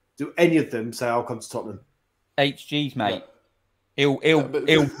Brighton? Do any of them say, I'll come to Tottenham? HG's mate. He'll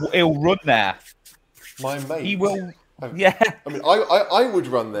run there. My mate. He will. Yeah. I mean, I would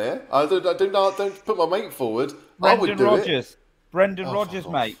run there. I don't put my mate forward. Brendan Rodgers. Brendan Rodgers,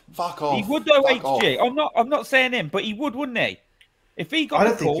 mate. Fuck off. He would though, Fuck HG. off. I'm not saying him, but he would, wouldn't he? If he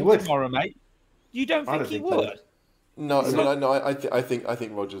got the call tomorrow, mate. You don't think he would? No, I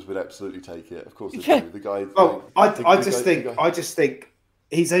think Rodgers would absolutely take it. Of course, he would. The guy. I just think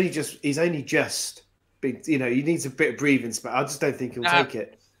he's only just been. He needs a bit of breathing space. I just don't think he'll take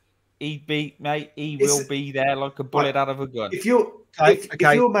it. He will be there like a bullet out of a gun. If you're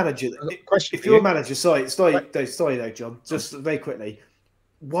a manager, sorry though, John. Just very quickly,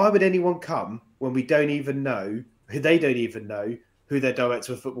 why would anyone come when they don't even know who their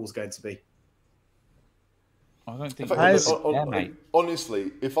director of football is going to be? I don't think.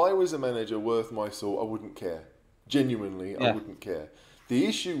 Honestly, if I was a manager worth my salt, I wouldn't care. Genuinely, I wouldn't care. The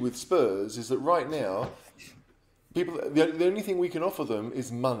issue with Spurs is that right now, the only thing we can offer them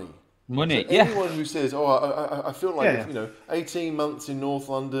is money. Money, so anyone who says, I feel like 18 months in North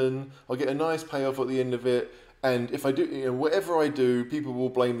London, I'll get a nice payoff at the end of it, and if I do, whatever I do, people will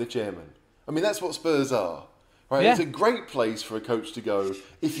blame the chairman. I mean, that's what Spurs are. Right? Yeah. It's a great place for a coach to go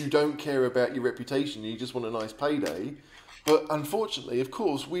if you don't care about your reputation, you just want a nice payday. But unfortunately, of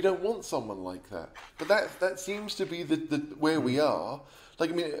course, we don't want someone like that. But that seems to be the where we are.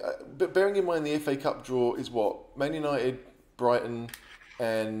 Like, I mean, but bearing in mind the FA Cup draw is what? Man United, Brighton,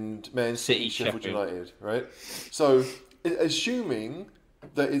 and Man City, Sheffield United, right? So, assuming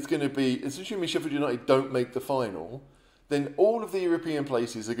Sheffield United don't make the final, then all of the European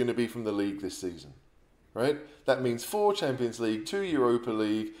places are going to be from the league this season. Right? That means 4 Champions League, 2 Europa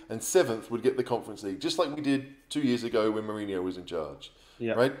League, and 7th would get the Conference League, just like we did 2 years ago when Mourinho was in charge.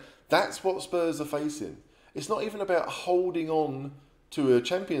 Yeah. Right? That's what Spurs are facing. It's not even about holding on to a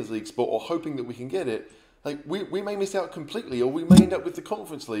Champions League spot or hoping that we can get it. Like we may miss out completely, or we may end up with the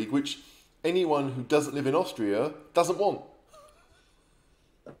Conference League, which anyone who doesn't live in Austria doesn't want.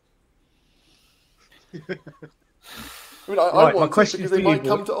 I mean, I want it because they might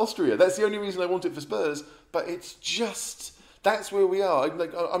come to Austria. That's the only reason I want it for Spurs. But it's just, that's where we are.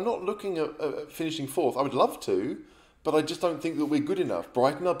 I'm not looking at finishing 4th. I would love to, but I just don't think that we're good enough.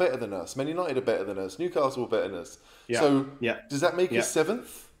 Brighton are better than us. Man United are better than us. Newcastle are better than us. Yeah. So does that make us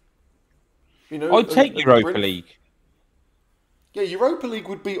 7th? I'd take Europa League. Yeah, Europa League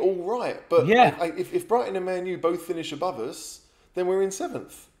would be all right. But if Brighton and Man U both finish above us, then we're in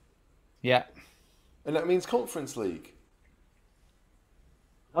 7th. Yeah. And that means Conference League.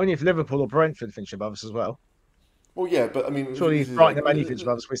 Only if Liverpool or Brentford finish above us as well. Well, yeah, but I mean... Surely if Brighton and Man U finish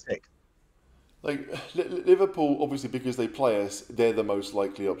above us, we're 6th. Like, Liverpool, obviously, because they play us, they're the most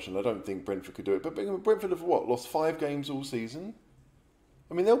likely option. I don't think Brentford could do it. But Brentford have, lost 5 games all season?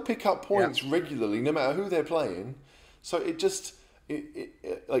 I mean, they'll pick up points regularly, no matter who they're playing. So it just...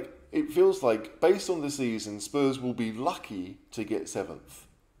 It feels like, based on the season, Spurs will be lucky to get 7th.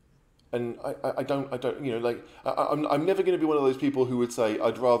 And I'm never going to be one of those people who would say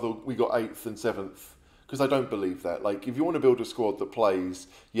I'd rather we got 8th than 7th, because I don't believe that. Like, if you want to build a squad that plays,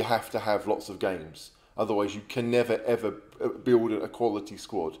 you have to have lots of games. Otherwise, you can never ever build a quality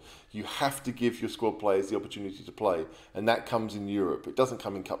squad. You have to give your squad players the opportunity to play, and that comes in Europe. It doesn't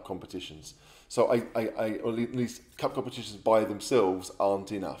come in cup competitions. So or at least cup competitions by themselves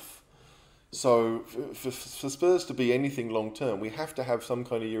aren't enough. So for Spurs to be anything long term, we have to have some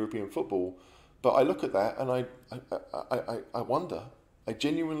kind of European football. But I look at that and I wonder. I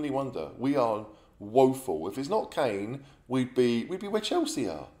genuinely wonder. We are woeful. If it's not Kane, we'd be where Chelsea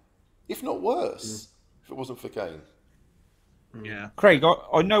are, if not worse. If it wasn't for Kane. Yeah, Craig,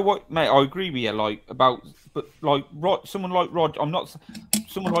 I know what, mate. I agree with you, but someone like Rod. I'm not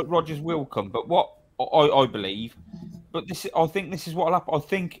someone like Rodgers will come, but what I believe, but I think this is what will happen. I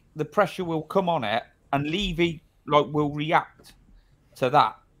think the pressure will come on it, and Levy will react to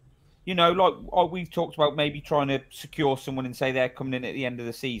that. You know, we've talked about maybe trying to secure someone and say they're coming in at the end of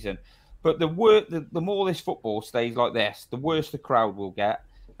the season. But the more this football stays like this, the worse the crowd will get,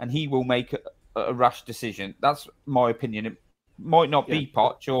 and he will make a rash decision. That's my opinion. It might not be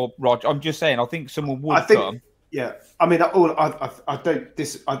Poch or Rog. I'm just saying. I think someone would come. Yeah, I mean, I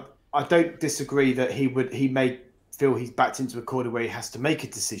don't disagree that he may feel he's backed into a corner where he has to make a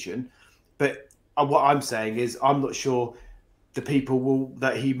decision. But what I'm saying is, I'm not sure the people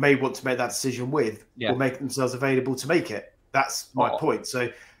that he may want to make that decision with will make themselves available to make it. That's my point. So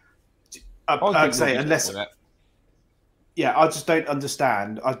I'd say unless, I just don't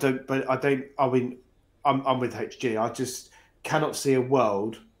understand. I mean, I'm with HG. I just cannot see a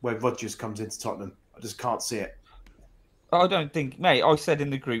world where Rodgers comes into Tottenham. I just can't see it. I don't think, mate. I said in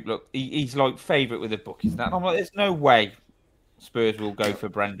the group, look, he's like favourite with the bookies. And I'm like, there's no way Spurs will go for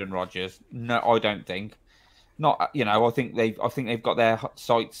Brendan Rodgers. No, I don't think. Not, you know, I think they've got their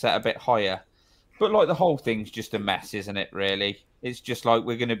sights set a bit higher. But like the whole thing's just a mess, isn't it? Really, it's just like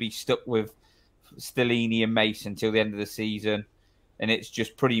we're going to be stuck with Stellini and Mason till the end of the season, and it's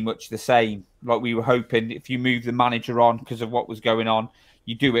just pretty much the same. Like we were hoping, if you move the manager on because of what was going on,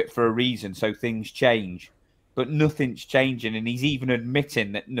 you do it for a reason, so things change. But nothing's changing, and he's even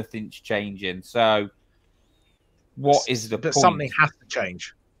admitting that nothing's changing. So, what is the point? Something has to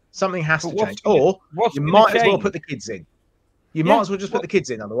change. Something has to change, or you might as well put the kids in. You might as well just put the kids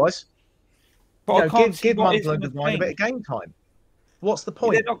in, otherwise. But give Mundland and Wine a bit of game time. What's the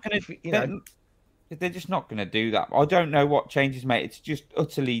point? They're not going to. They're just not going to do that. I don't know what changes, mate. It's just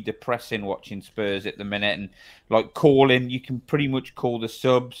utterly depressing watching Spurs at the minute, and like calling. You can pretty much call the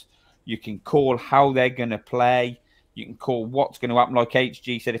subs. You can call how they're going to play. You can call what's going to happen. Like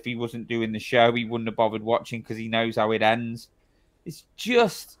HG said, if he wasn't doing the show, he wouldn't have bothered watching because he knows how it ends. It's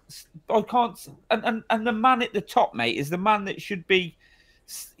just, I can't, and the man at the top, mate, is the man that should be,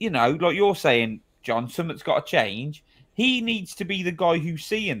 you know, like you're saying, John, something's got to change. He needs to be the guy who's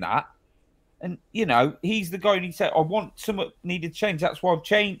seeing that. And, you know, he's the guy who said, I want something needed to change. That's why I've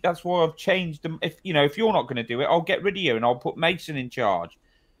changed. That's why I've changed them. If you're not going to do it, I'll get rid of you and I'll put Mason in charge.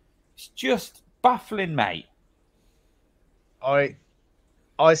 It's just baffling, mate. I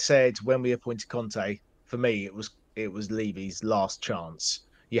said when we appointed Conte, for me, it was Levy's last chance.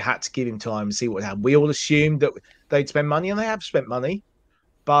 You had to give him time and see what happened. We all assumed that they'd spend money, and they have spent money,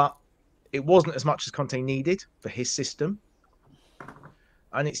 but it wasn't as much as Conte needed for his system.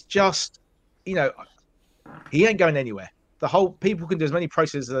 And it's just, you know, he ain't going anywhere. The whole people can do as many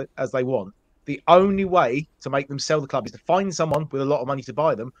processes as they want. The only way to make them sell the club is to find someone with a lot of money to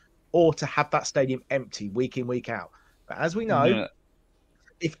buy them, or to have that stadium empty week in, week out. But as we know,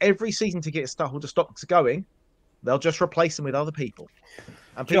 if every season ticket stops going, they'll just replace them with other people.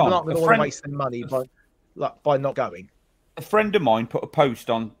 And people aren't going to want to waste their money by not going. A friend of mine put a post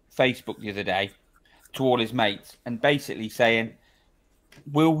on Facebook the other day to all his mates and basically saying,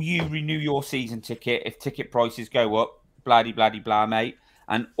 will you renew your season ticket if ticket prices go up? Bloody, bloody, blah, mate.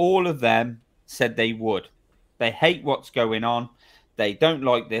 And all of them said they would. They hate what's going on. They don't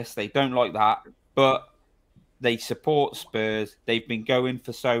like this. They don't like that. But they support Spurs. They've been going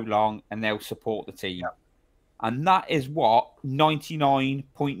for so long, and they'll support the team. Yep. And that is what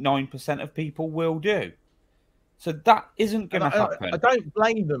 99.9% of people will do. So that isn't going to happen. I don't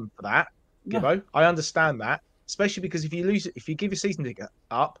blame them for that, Gibbo. No. I understand that, especially because if you give your season ticket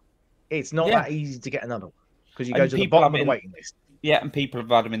up, it's not that easy to get another one because you go to the bottom of the waiting list. Yeah, and people have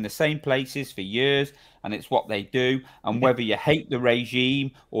had them in the same places for years, and it's what they do. And whether you hate the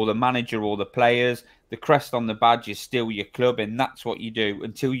regime or the manager or the players, the crest on the badge is still your club, and that's what you do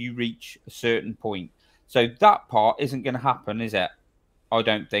until you reach a certain point. So that part isn't going to happen, is it? I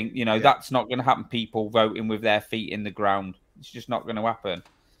don't think. You know, that's not going to happen. People voting with their feet in the ground. It's just not going to happen.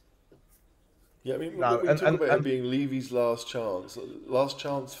 Yeah, I mean, we talk about it being Levy's last chance. Last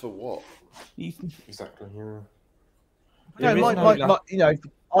chance for what? Exactly. Yeah. No, you know,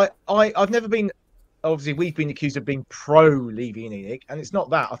 I've never been obviously we've been accused of being pro Levy and Enoch, and it's not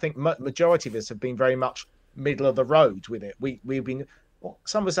that. I think majority of us have been very much middle of the road with it. We've been, well,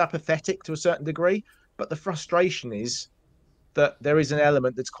 some of us apathetic to a certain degree, but the frustration is that there is an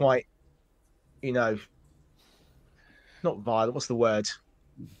element that's quite, you know, not violent. What's the word?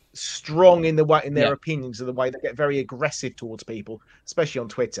 Strong in the way in their opinions of the way they get very aggressive towards people, especially on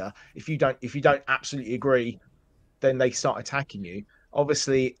Twitter. If you don't absolutely agree, then they start attacking you.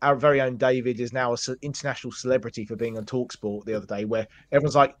 Obviously, our very own David is now an international celebrity for being on TalkSport the other day, where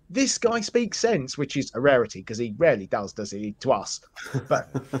everyone's like, "This guy speaks sense," which is a rarity because he rarely does he, to us?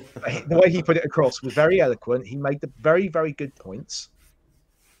 But the way he put it across was very eloquent. He made the very, very good points.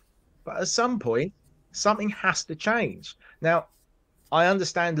 But at some point, something has to change. Now, I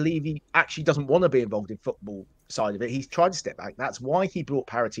understand Levy actually doesn't want to be involved in football side of it. He's tried to step back. That's why he brought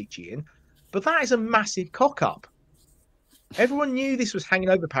Paratici in. But that is a massive cock up. Everyone knew this was hanging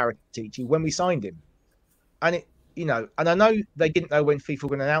over Paratici when we signed him. And it, you know, and I know they didn't know when FIFA were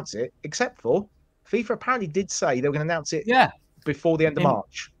going to announce it, except for FIFA apparently did say they were going to announce it before the end of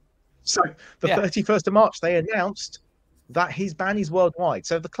March. So the 31st of March, they announced that his ban is worldwide.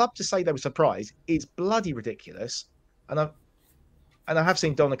 So the club to say they were surprised is bloody ridiculous. And I have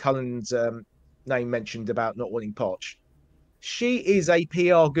seen Donna Cullen's name mentioned about not wanting Poch. She is a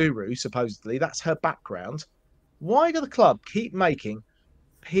PR guru, supposedly. That's her background. Why do the club keep making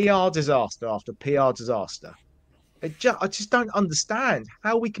PR disaster after PR disaster? I just don't understand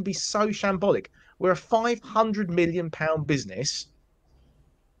how we can be so shambolic. We're a £500 million business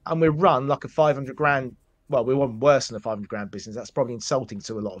and we're run like a 500 grand. Well, we're one worse than a 500 grand business. That's probably insulting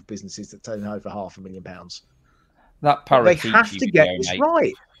to a lot of businesses that turn over £500,000. That they have to get this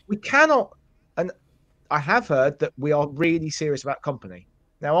right. We cannot. And I have heard that we are really serious about company.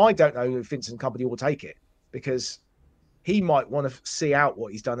 Now, I don't know if Vincent Company will take it because he might want to see out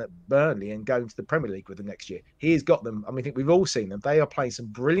what he's done at Burnley and go into the Premier League with them next year. He has got them. I mean, I think we've all seen them. They are playing some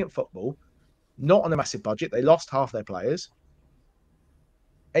brilliant football, not on a massive budget. They lost half their players.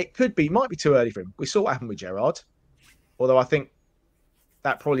 It might be too early for him. We saw what happened with Gerrard, although I think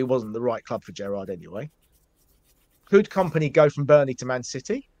that probably wasn't the right club for Gerrard anyway. Could Company go from Burnley to Man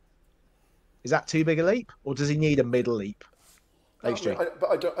City? Is that too big a leap, or does he need a middle leap? I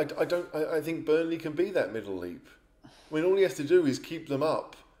think Burnley can be that middle leap. I mean, all he has to do is keep them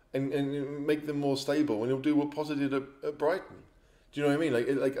up and make them more stable, and he'll do what Potter did at Brighton. Do you know what I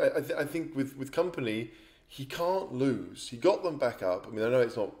mean? I think with Company, he can't lose. He got them back up. I mean, I know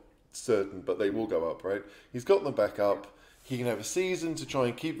it's not certain, but they will go up, right? He's got them back up. He can have a season to try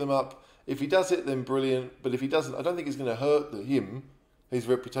and keep them up. If he does it, then brilliant. But if he doesn't, I don't think it's going to hurt him, his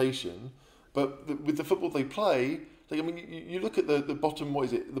reputation. But with the football they play, I mean, you look at the bottom, what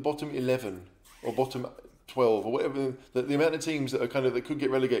is it? The bottom 11 or bottom 12 or whatever, the amount of teams that are that could get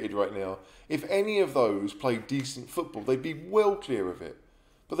relegated right now. If any of those played decent football, they'd be well clear of it.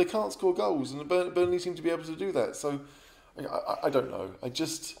 But they can't score goals, and Burnley seem to be able to do that. So I don't know.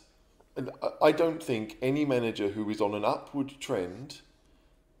 I don't think any manager who is on an upward trend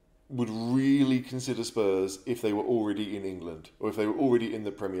would really consider Spurs if they were already in England or if they were already in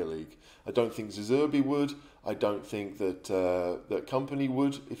the Premier League. I don't think Zerbi would. I don't think that Company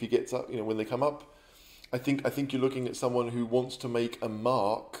would if he gets up. When they come up, I think you're looking at someone who wants to make a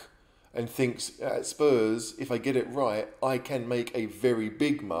mark and thinks at Spurs, if I get it right, I can make a very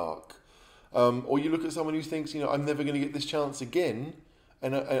big mark. Or you look at someone who thinks, I'm never going to get this chance again.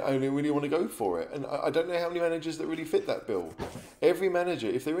 And I really want to go for it. And I don't know how many managers that really fit that bill. Every manager,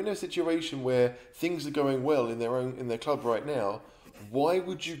 if they're in a situation where things are going well in their club right now, why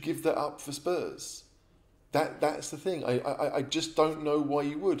would you give that up for Spurs? That's the thing. I just don't know why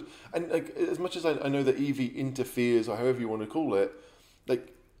you would. And as much as I know that Evie interferes, or however you want to call it,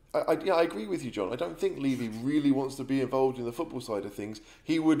 I agree with you, John. I don't think Levy really wants to be involved in the football side of things.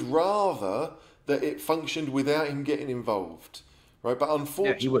 He would rather that it functioned without him getting involved. Right, but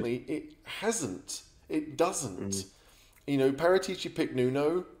unfortunately, it hasn't. It doesn't. Paratici picked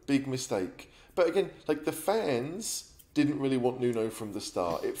Nuno, big mistake. But again, the fans didn't really want Nuno from the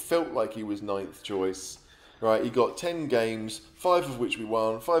start. It felt like he was ninth choice. Right, he got 10 games, 5 of which we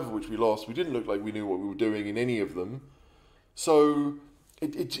won, 5 of which we lost. We didn't look like we knew what we were doing in any of them. So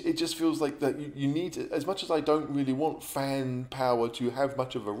it just feels like that you need to, as much as I don't really want fan power to have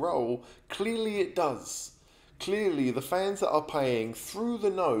much of a role, clearly it does. Clearly, the fans that are paying through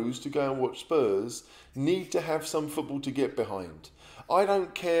the nose to go and watch Spurs need to have some football to get behind. I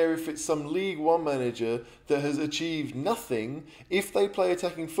don't care if it's some League One manager that has achieved nothing. If they play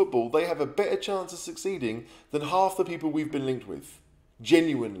attacking football, they have a better chance of succeeding than half the people we've been linked with.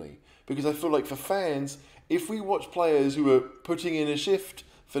 Genuinely. Because I feel like for fans, if we watch players who are putting in a shift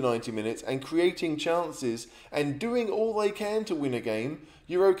for 90 minutes and creating chances and doing all they can to win a game,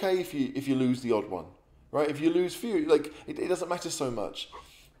 you're okay if you lose the odd one, right? If you lose few, like it doesn't matter so much.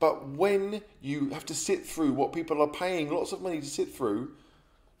 But when you have to sit through what people are paying lots of money to sit through,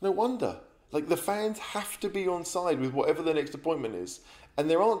 no wonder. Like the fans have to be on side with whatever the next appointment is, and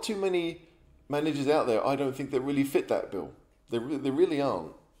there aren't too many managers out there, I don't think, that really fit that bill. There really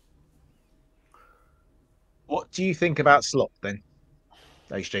aren't. What do you think about Slot then,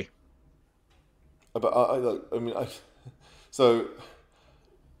 HG? But so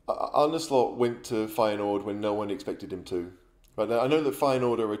Arne Slot went to Feyenoord when no one expected him to. Right now, I know that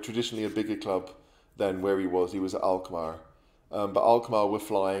Feyenoord are traditionally a bigger club than where he was. He was at Alkmaar. But Alkmaar were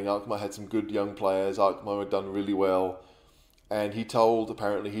flying. Alkmaar had some good young players. Alkmaar had done really well. And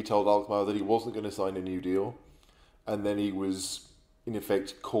apparently he told Alkmaar that he wasn't going to sign a new deal. And then he was, in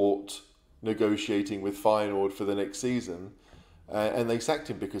effect, caught negotiating with Feyenoord for the next season. And they sacked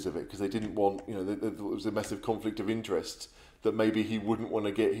him because of it, because they didn't want, there was a massive conflict of interest that maybe he wouldn't want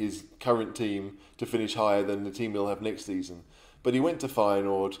to get his current team to finish higher than the team he'll have next season. But he went to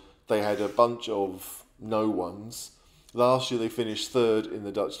Feyenoord. They had a bunch of no ones. Last year they finished third in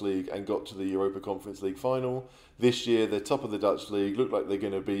the Dutch league and got to the Europa Conference League final. This year they're top of the Dutch league. Look like they're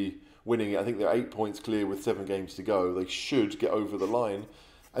going to be winning it. I think they're 8 points clear with 7 games to go. They should get over the line.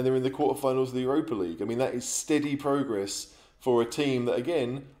 And they're in the quarterfinals of the Europa League. I mean, that is steady progress for a team that,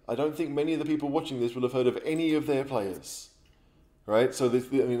 again, I don't think many of the people watching this will have heard of any of their players. Right? So,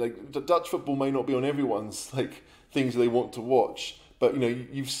 Dutch football may not be on everyone's things they want to watch. But,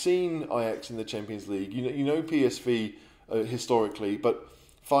 you've seen Ajax in the Champions League. You know PSV historically. But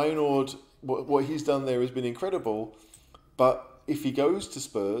Feyenoord, what he's done there has been incredible. But if he goes to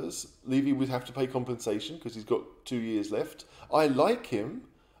Spurs, Levy would have to pay compensation because he's got 2 years left. I like him.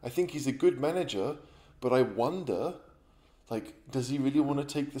 I think he's a good manager. But I wonder, does he really want to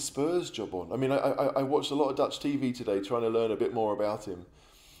take the Spurs job on? I mean, I watched a lot of Dutch TV today trying to learn a bit more about him.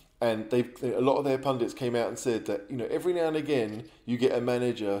 And a lot of their pundits came out and said that, every now and again you get a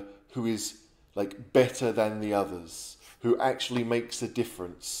manager who is better than the others, who actually makes a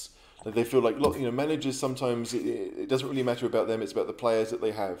difference. They feel managers sometimes it doesn't really matter about them; it's about the players that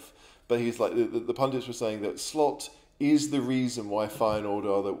they have. But he's the pundits were saying that Slot is the reason why Feyenoord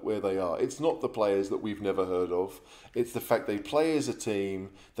are where they are. It's not the players that we've never heard of. It's the fact they play as a team,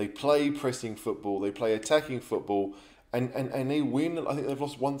 they play pressing football, they play attacking football. And they win. I think they've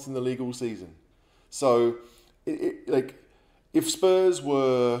lost once in the league all season. So, if Spurs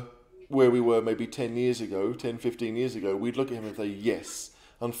were where we were maybe 10, 15 years ago, we'd look at him and say, yes.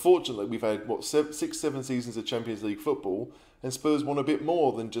 Unfortunately, we've had, 6, 7 seasons of Champions League football, and Spurs want a bit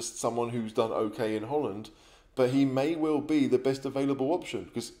more than just someone who's done okay in Holland. But he may well be the best available option,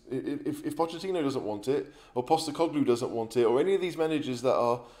 because if Pochettino doesn't want it, or Postecoglou doesn't want it, or any of these managers that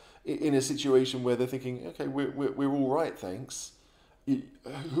are in a situation where they're thinking, okay, we're all right, thanks.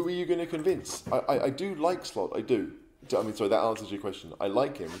 Who are you going to convince? I do like Slot, I do. I mean, sorry, that answers your question. I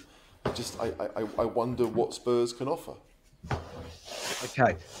like him. I wonder what Spurs can offer.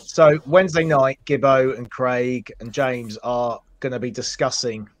 Okay, so Wednesday night, Gibbo and Craig and James are going to be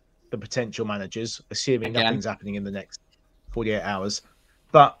discussing the potential managers, assuming nothing's happening in the next 48 hours.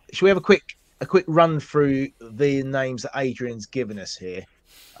 But should we have a quick run through the names that Adrian's given us here?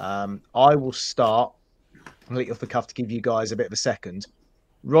 I will start completely off the cuff to give you guys a bit of a second.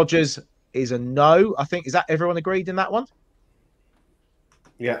 Rodgers is a no. I think, is that everyone agreed in that one?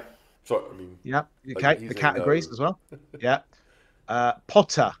 Yeah. So, I mean, yeah. Okay. The cat agrees as well. Yeah.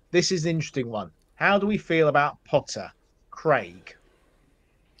 Potter. This is an interesting one. How do we feel about Potter? Craig.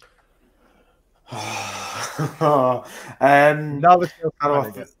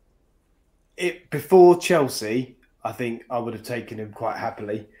 Before Chelsea, I think I would have taken him quite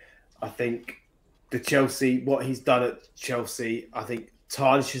happily. I think what he's done at Chelsea, I think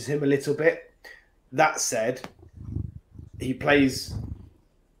tarnishes him a little bit. That said, he plays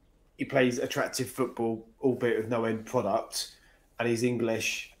attractive football, albeit with no end product, and he's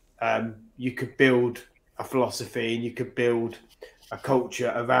English. You could build a philosophy and you could build a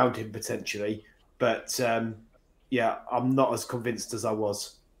culture around him potentially. But I'm not as convinced as I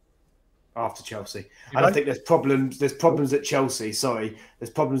was after Chelsea. And I think there's problems at Chelsea.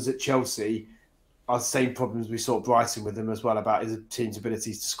 There's problems at Chelsea are the same problems we saw at Brighton with him as well, about his team's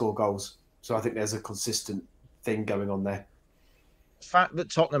abilities to score goals. So I think there's a consistent thing going on there. The fact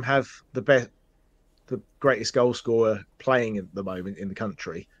that Tottenham have the greatest goal scorer playing at the moment in the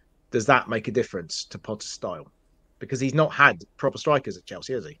country, does that make a difference to Potter's style? Because he's not had proper strikers at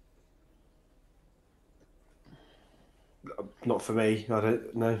Chelsea, has he? Not for me. I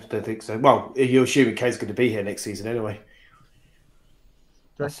don't think so. Well, you're assuming Kane's going to be here next season anyway.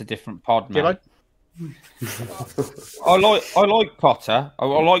 That's a different pod, Gibbo? mate. I like Potter. I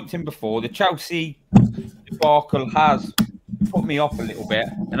liked him before. The Chelsea debacle has put me off a little bit.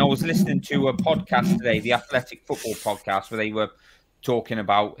 And I was listening to a podcast today, the Athletic Football podcast, where they were talking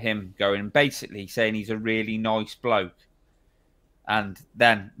about him going basically saying he's a really nice bloke. And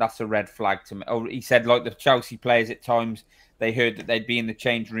then that's a red flag to me. Oh, he said like the Chelsea players at times, they heard that they'd be in the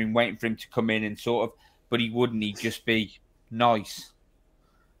change room waiting for him to come in and sort of, but he wouldn't. He'd just be nice.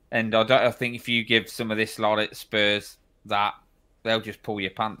 And I think if you give some of this lot at Spurs that, they'll just pull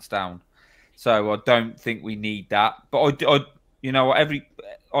your pants down. So I don't think we need that. But I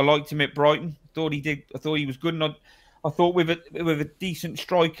liked him at Brighton. I thought he was good. And I thought with a decent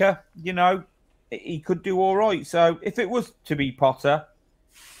striker, he could do all right. So if it was to be Potter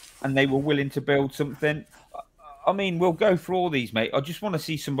and they were willing to build something, I mean, we'll go for all these, mate. I just want to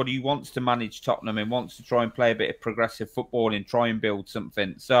see somebody who wants to manage Tottenham and wants to try and play a bit of progressive football and try and build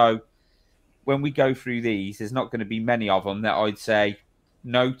something. So when we go through these, there's not going to be many of them that I'd say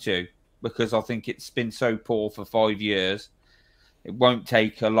no to, because I think it's been so poor for 5 years. It won't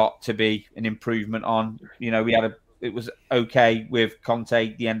take a lot to be an improvement on. It was okay with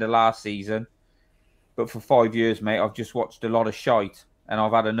Conte at the end of last season. But for 5 years, mate, I've just watched a lot of shite and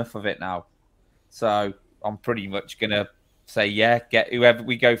I've had enough of it now. So I'm pretty much going to say, yeah, get whoever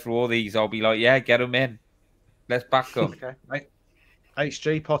we go through all these. I'll be like, yeah, get them in. Let's back them. Okay, mate.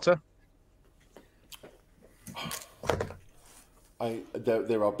 HG, Potter.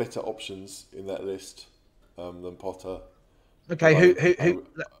 There are better options in that list than Potter. Okay, who?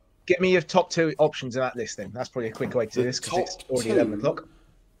 Get me your top 2 options in that list then. That's probably a quick way to do this because it's already 11 o'clock.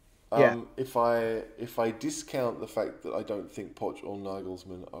 Yeah. If I discount the fact that I don't think Poch or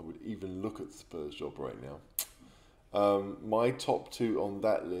Nagelsmann, I would even look at the Spurs job right now. My top 2 on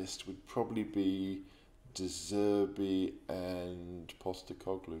that list would probably be De Zerbi and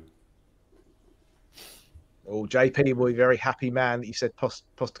Postecoglou. Oh, JP will be a very happy man that you said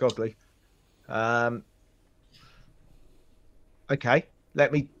Postecoglou. Okay,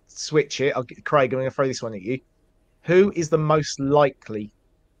 let me switch it. Craig, I'm going to throw this one at you. Who is the most likely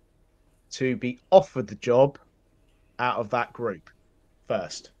to be offered the job out of that group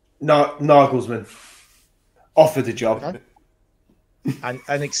first? Nagelsmann. Offered the job. Okay.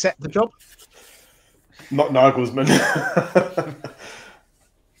 And accept the job? Not Nagelsmann.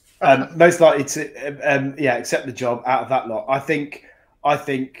 Most likely to accept the job out of that lot. I think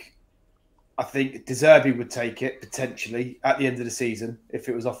De Zerbi would take it potentially at the end of the season if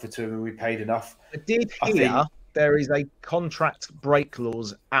it was offered to him and we paid enough. I did hear there is a contract break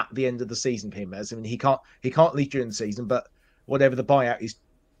clause at the end of the season for him. As I mean, he can't leave during the season, but whatever the buyout is,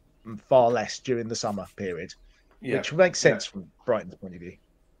 far less during the summer period, which makes sense from Brighton's point of view.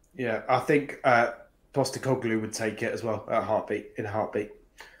 Yeah, I think Postecoglou would take it as well in a heartbeat.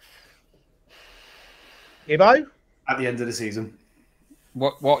 Ibo? At the end of the season.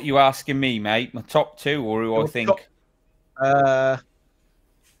 What you asking me, mate? My top 2 or who I think? Well,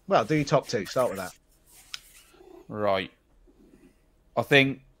 do your top 2. Start with that. Right. I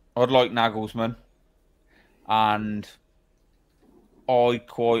think I'd like Nagelsmann. And I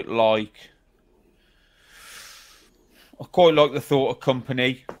quite like the thought of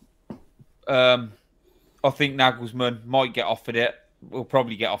company. I think Nagelsmann might get offered it. We'll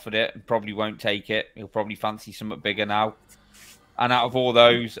probably get offered it and probably won't take it. He'll probably fancy something bigger now. And out of all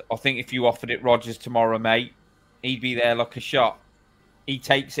those, I think if you offered it Rodgers tomorrow, mate, he'd be there like a shot. He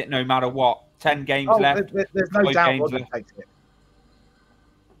takes it no matter what. 10 games left. There's no doubt Rodgers takes it.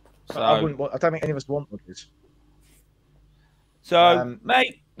 So, I don't think any of us want Rodgers. So,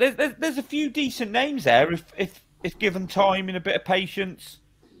 mate, there's a few decent names there if given time and a bit of patience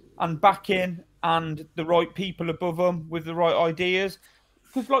and backing and the right people above them with the right ideas.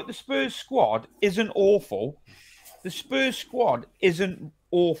 Because, like, the Spurs squad isn't awful. The Spurs squad isn't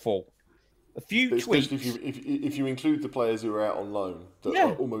awful. A few tweaks. Especially if you include the players who are out on loan that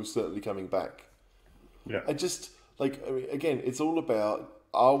are almost certainly coming back. Yeah. And just, again, it's all about,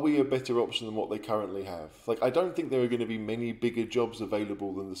 are we a better option than what they currently have? I don't think there are going to be many bigger jobs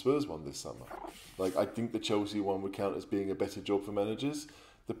available than the Spurs one this summer. I think the Chelsea one would count as being a better job for managers.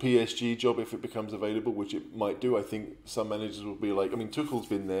 The PSG job, if it becomes available, which it might do, I think some managers will be Tuchel's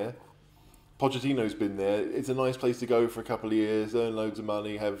been there. Pochettino's been there. It's a nice place to go for a couple of years, earn loads of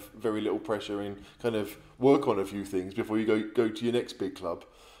money, have very little pressure, and kind of work on a few things before you go to your next big club.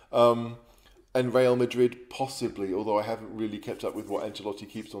 And Real Madrid, possibly, although I haven't really kept up with what Ancelotti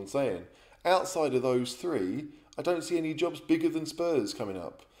keeps on saying. Outside of those 3, I don't see any jobs bigger than Spurs coming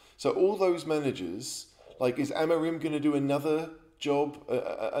up. So all those managers, is Amorim going to do another job,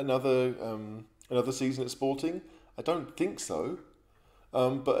 another season at Sporting? I don't think so.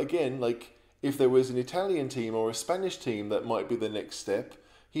 But again, like if there was an Italian team or a Spanish team that might be the next step,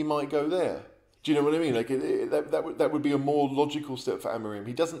 he might go there. Do you know what I mean? Like that would be a more logical step for Amorim.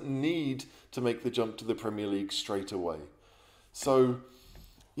 He doesn't need to make the jump to the Premier League straight away. So,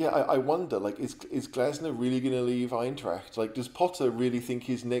 yeah, I wonder, like, is Glasner really going to leave Eintracht? Like, does Potter really think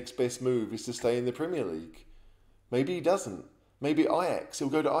his next best move is to stay in the Premier League? Maybe he doesn't. Maybe Ajax. He'll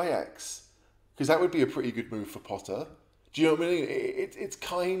go to Ajax. Because that would be a pretty good move for Potter. Do you know what I mean? It's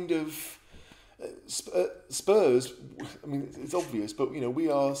kind of... Spurs, I mean, it's obvious, but, you know, we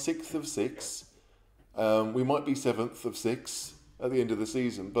are 6th of 6. We might be 7th of 6 at the end of the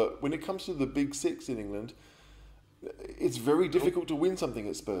season. But when it comes to the big 6 in England, it's very difficult to win something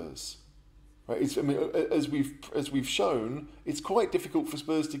at Spurs. Right? I mean, as we've shown, it's quite difficult for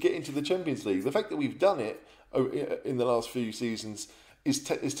Spurs to get into the Champions League. The fact that we've done it in the last few seasons is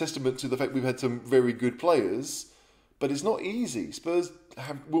testament to the fact we've had some very good players, but it's not easy. Spurs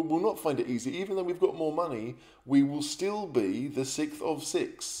will not find it easy. Even though we've got more money, we will still be the 6th of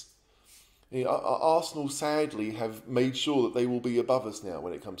 6. You know, Arsenal, sadly, have made sure that they will be above us now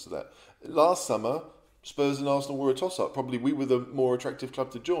when it comes to that. Last summer, Spurs and Arsenal were a toss-up. Probably we were the more attractive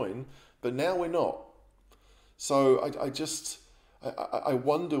club to join, but now we're not. So I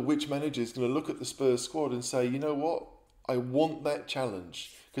wonder which manager is going to look at the Spurs squad and say, you know what, I want that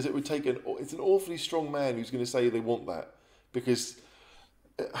challenge. Because it would take it's an awfully strong man who's going to say they want that. Because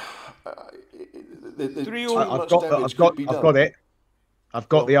I've got it. I've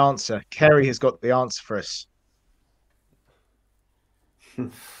got the answer. Kerry has got the answer for us.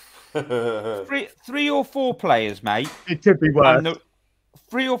 Three or four players, mate. It could be worse.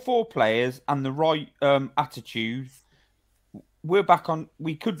 3 or 4 players and the right attitude. We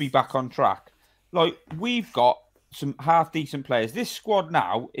could be back on track. Like, we've got some half decent players. This squad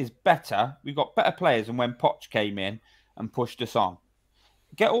now is better. We've got better players than when Poch came in and pushed us on.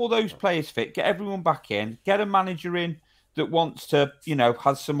 Get all those players fit. Get everyone back in. Get a manager in that wants to, you know,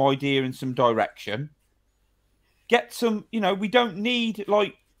 has some idea and some direction. Get some, you know, we don't need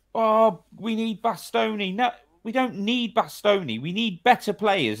like, oh, we need Bastoni. No, we don't need Bastoni. We need better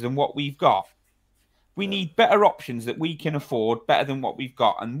players than what we've got. We need better options that we can afford, better than what we've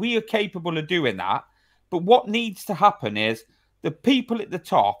got. And we are capable of doing that. But what needs to happen is the people at the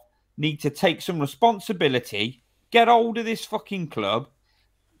top need to take some responsibility, get hold of this fucking club,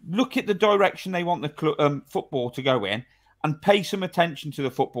 look at the direction they want the football to go in, and pay some attention to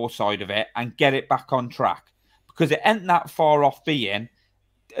the football side of it and get it back on track. Because it ain't that far off being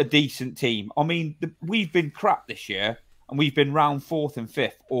a decent team. I mean, we've been crap this year, and we've been round 4th and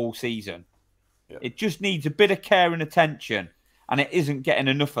 5th all season. Yeah. It just needs a bit of care and attention, and it isn't getting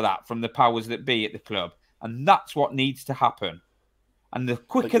enough of that from the powers that be at the club. And that's what needs to happen. And the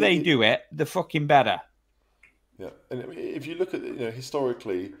quicker they do it, the fucking better. Yeah, and if you look at, you know,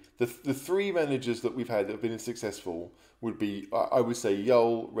 historically, the 3 managers that we've had that have been successful would be, I would say,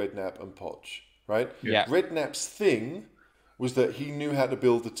 Jol, Redknapp, and Poch, right? Yeah. Redknapp's thing was that he knew how to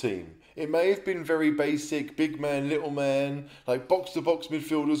build a team. It may have been very basic, big man, little man, like box-to-box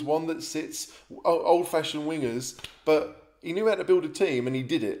midfielders, one that sits, old-fashioned wingers, but he knew how to build a team, and he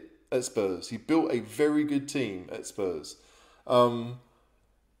did it at Spurs. He built a very good team at Spurs.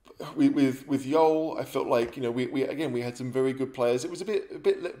 With Jol, I felt like, you know, we had some very good players. It was a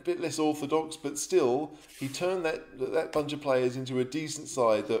bit less orthodox, but still, he turned that bunch of players into a decent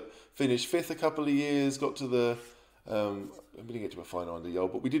side that finished 5th a couple of years, got to the we didn't get to a final under Jol,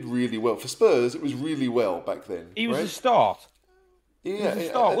 but we did really well. For Spurs, it was really well back then. He was a start. Yeah, it was a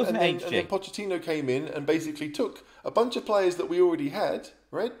start, wasn't it, HG? And then Pochettino came in and basically took a bunch of players that we already had,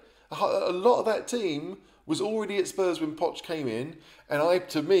 right? A lot of that team was already at Spurs when Poch came in, and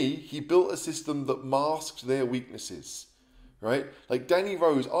to me, he built a system that masked their weaknesses, right? Like Danny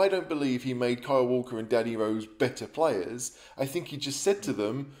Rose, I don't believe he made Kyle Walker and Danny Rose better players. I think he just said to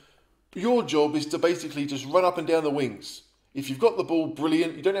them, your job is to basically just run up and down the wings. If you've got the ball,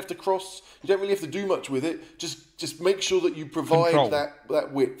 brilliant. You don't have to cross. You don't really have to do much with it. Just make sure that you provide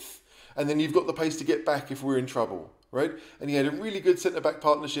that width, and then you've got the pace to get back if we're in trouble. Right? And he had a really good centre-back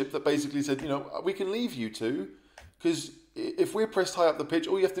partnership that basically said, you know, we can leave you two, because if we're pressed high up the pitch,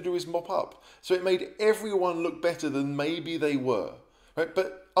 all you have to do is mop up. So it made everyone look better than maybe they were. Right?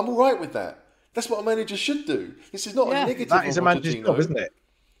 But I'm all right with that. That's what a manager should do. This is not a negative that is a manager's job, isn't it?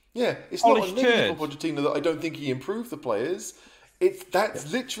 Yeah, it's not a negative for Pochettino that I don't think he improved the players.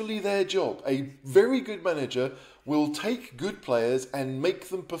 That's literally their job. A very good manager will take good players and make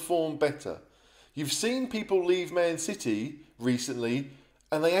them perform better. You've seen people leave Man City recently,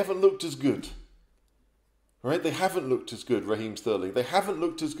 and they haven't looked as good. Right? They haven't looked as good, Raheem Sterling. They haven't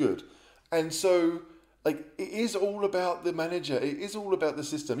looked as good. And so Like, it is all about the manager. It is all about the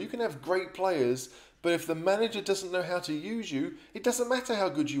system. You can have great players, but if the manager doesn't know how to use you, it doesn't matter how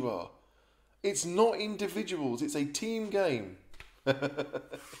good you are. It's not individuals. It's a team game.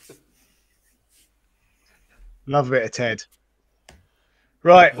 Love a bit of Ted.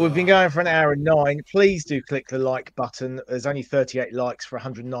 Right, we've been going for an hour and 9. Please do click the like button. There's only 38 likes for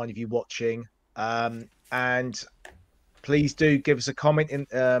 109 of you watching. And please do give us a comment in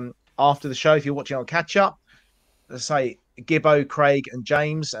after the show if you're watching on catch up. Let's say Gibbo, Craig, and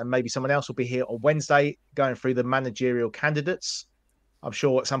James, and maybe someone else will be here on Wednesday going through the managerial candidates. I'm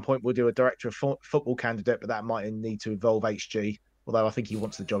sure at some point we'll do a director of football candidate, but that might need to involve HG, although I think he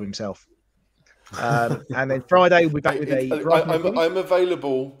wants the job himself. And then Friday we'll be back with I'm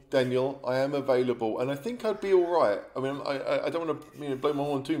available, Daniel. I am available, and I think I'd be all right. I mean, I don't want to blow my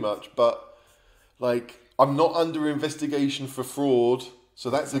horn too much, but like I'm not under investigation for fraud,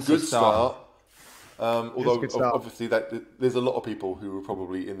 so that's a good start. Although obviously there's a lot of people who are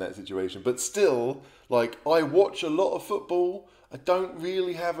probably in that situation, but still, like I watch a lot of football. I don't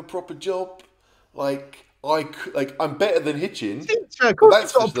really have a proper job. I'm better than Hitchin. Of course,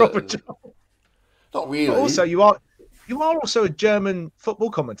 that's not a proper job. Not really. But also, you are also a German football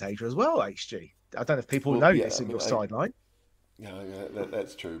commentator as well, HG. I don't know if people know this in your sideline. Yeah,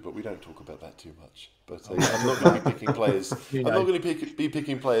 that's true, but we don't talk about that too much. But I'm not going to be picking players. I'm not going to be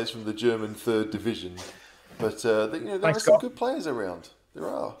picking players from the German third division. But there are some good players around. There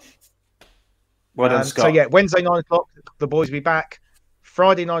are. Well done, Scott. So yeah, Wednesday 9 o'clock, the boys will be back.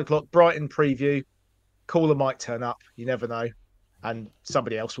 Friday 9 o'clock, Brighton preview. Caller might turn up. You never know, and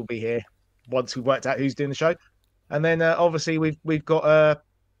somebody else will be here once we've worked out who's doing the show. And then obviously we've got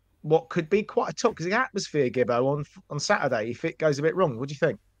what could be quite a toxic atmosphere, Gibbo, on Saturday if it goes a bit wrong. What do you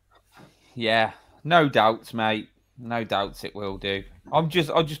think? Yeah, no doubts, mate. No doubts it will do. I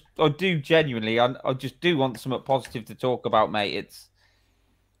do genuinely. I just do want something positive to talk about, mate. It's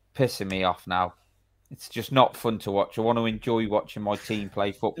pissing me off now. It's just not fun to watch. I want to enjoy watching my team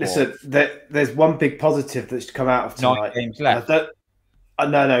play football. Listen, there's one big positive that's come out of tonight. 9 games left.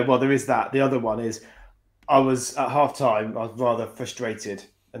 No. Well, there is that. The other one is I was at half-time. I was rather frustrated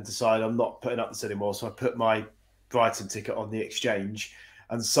and decided I'm not putting up this anymore. So I put my Brighton ticket on the exchange,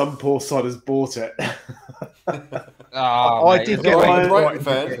 and some poor sod has bought it. I did get a Brighton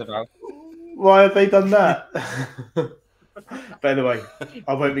fan. Why have they done that? But anyway,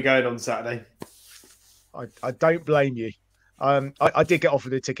 I won't be going on Saturday. I don't blame you. I did get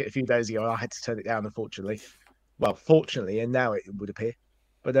offered a ticket a few days ago. I had to turn it down, unfortunately. Well, fortunately, and now it would appear.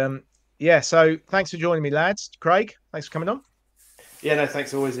 But yeah, so thanks for joining me, lads. Craig, thanks for coming on. Yeah, no,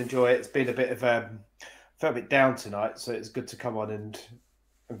 thanks. Always enjoy it. It's been a bit of felt a bit down tonight, so it's good to come on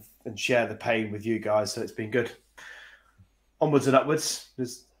and share the pain with you guys. So it's been good. Onwards and upwards.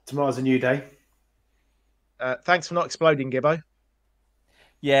 Tomorrow's a new day. Thanks for not exploding, Gibbo.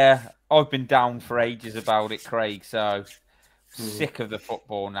 Yeah, I've been down for ages about it, Craig. So sick of the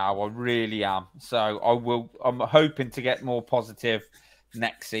football now. I really am. So I'm hoping to get more positive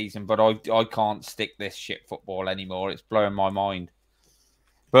next season, but I can't stick this shit football anymore. It's blowing my mind.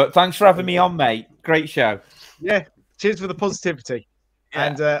 But thanks for having me on, mate. Great show. Yeah, cheers for the positivity. Yeah.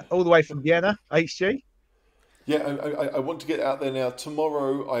 And all the way from Vienna, HG. Yeah, I want to get out there now.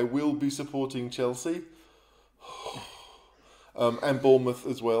 Tomorrow I will be supporting Chelsea. And Bournemouth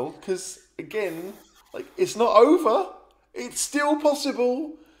as well, because again, it's not over. It's still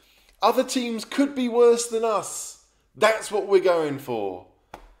possible. Other teams could be worse than us. That's what we're going for.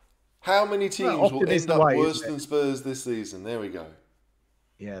 How many teams will end up worse than Spurs this season? There we go.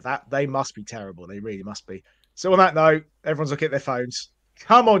 Yeah, they must be terrible. They really must be. So on that note, everyone's looking at their phones.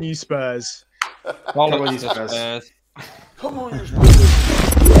 Come on, you Spurs. Come on, you Spurs. Come on, you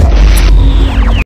Spurs.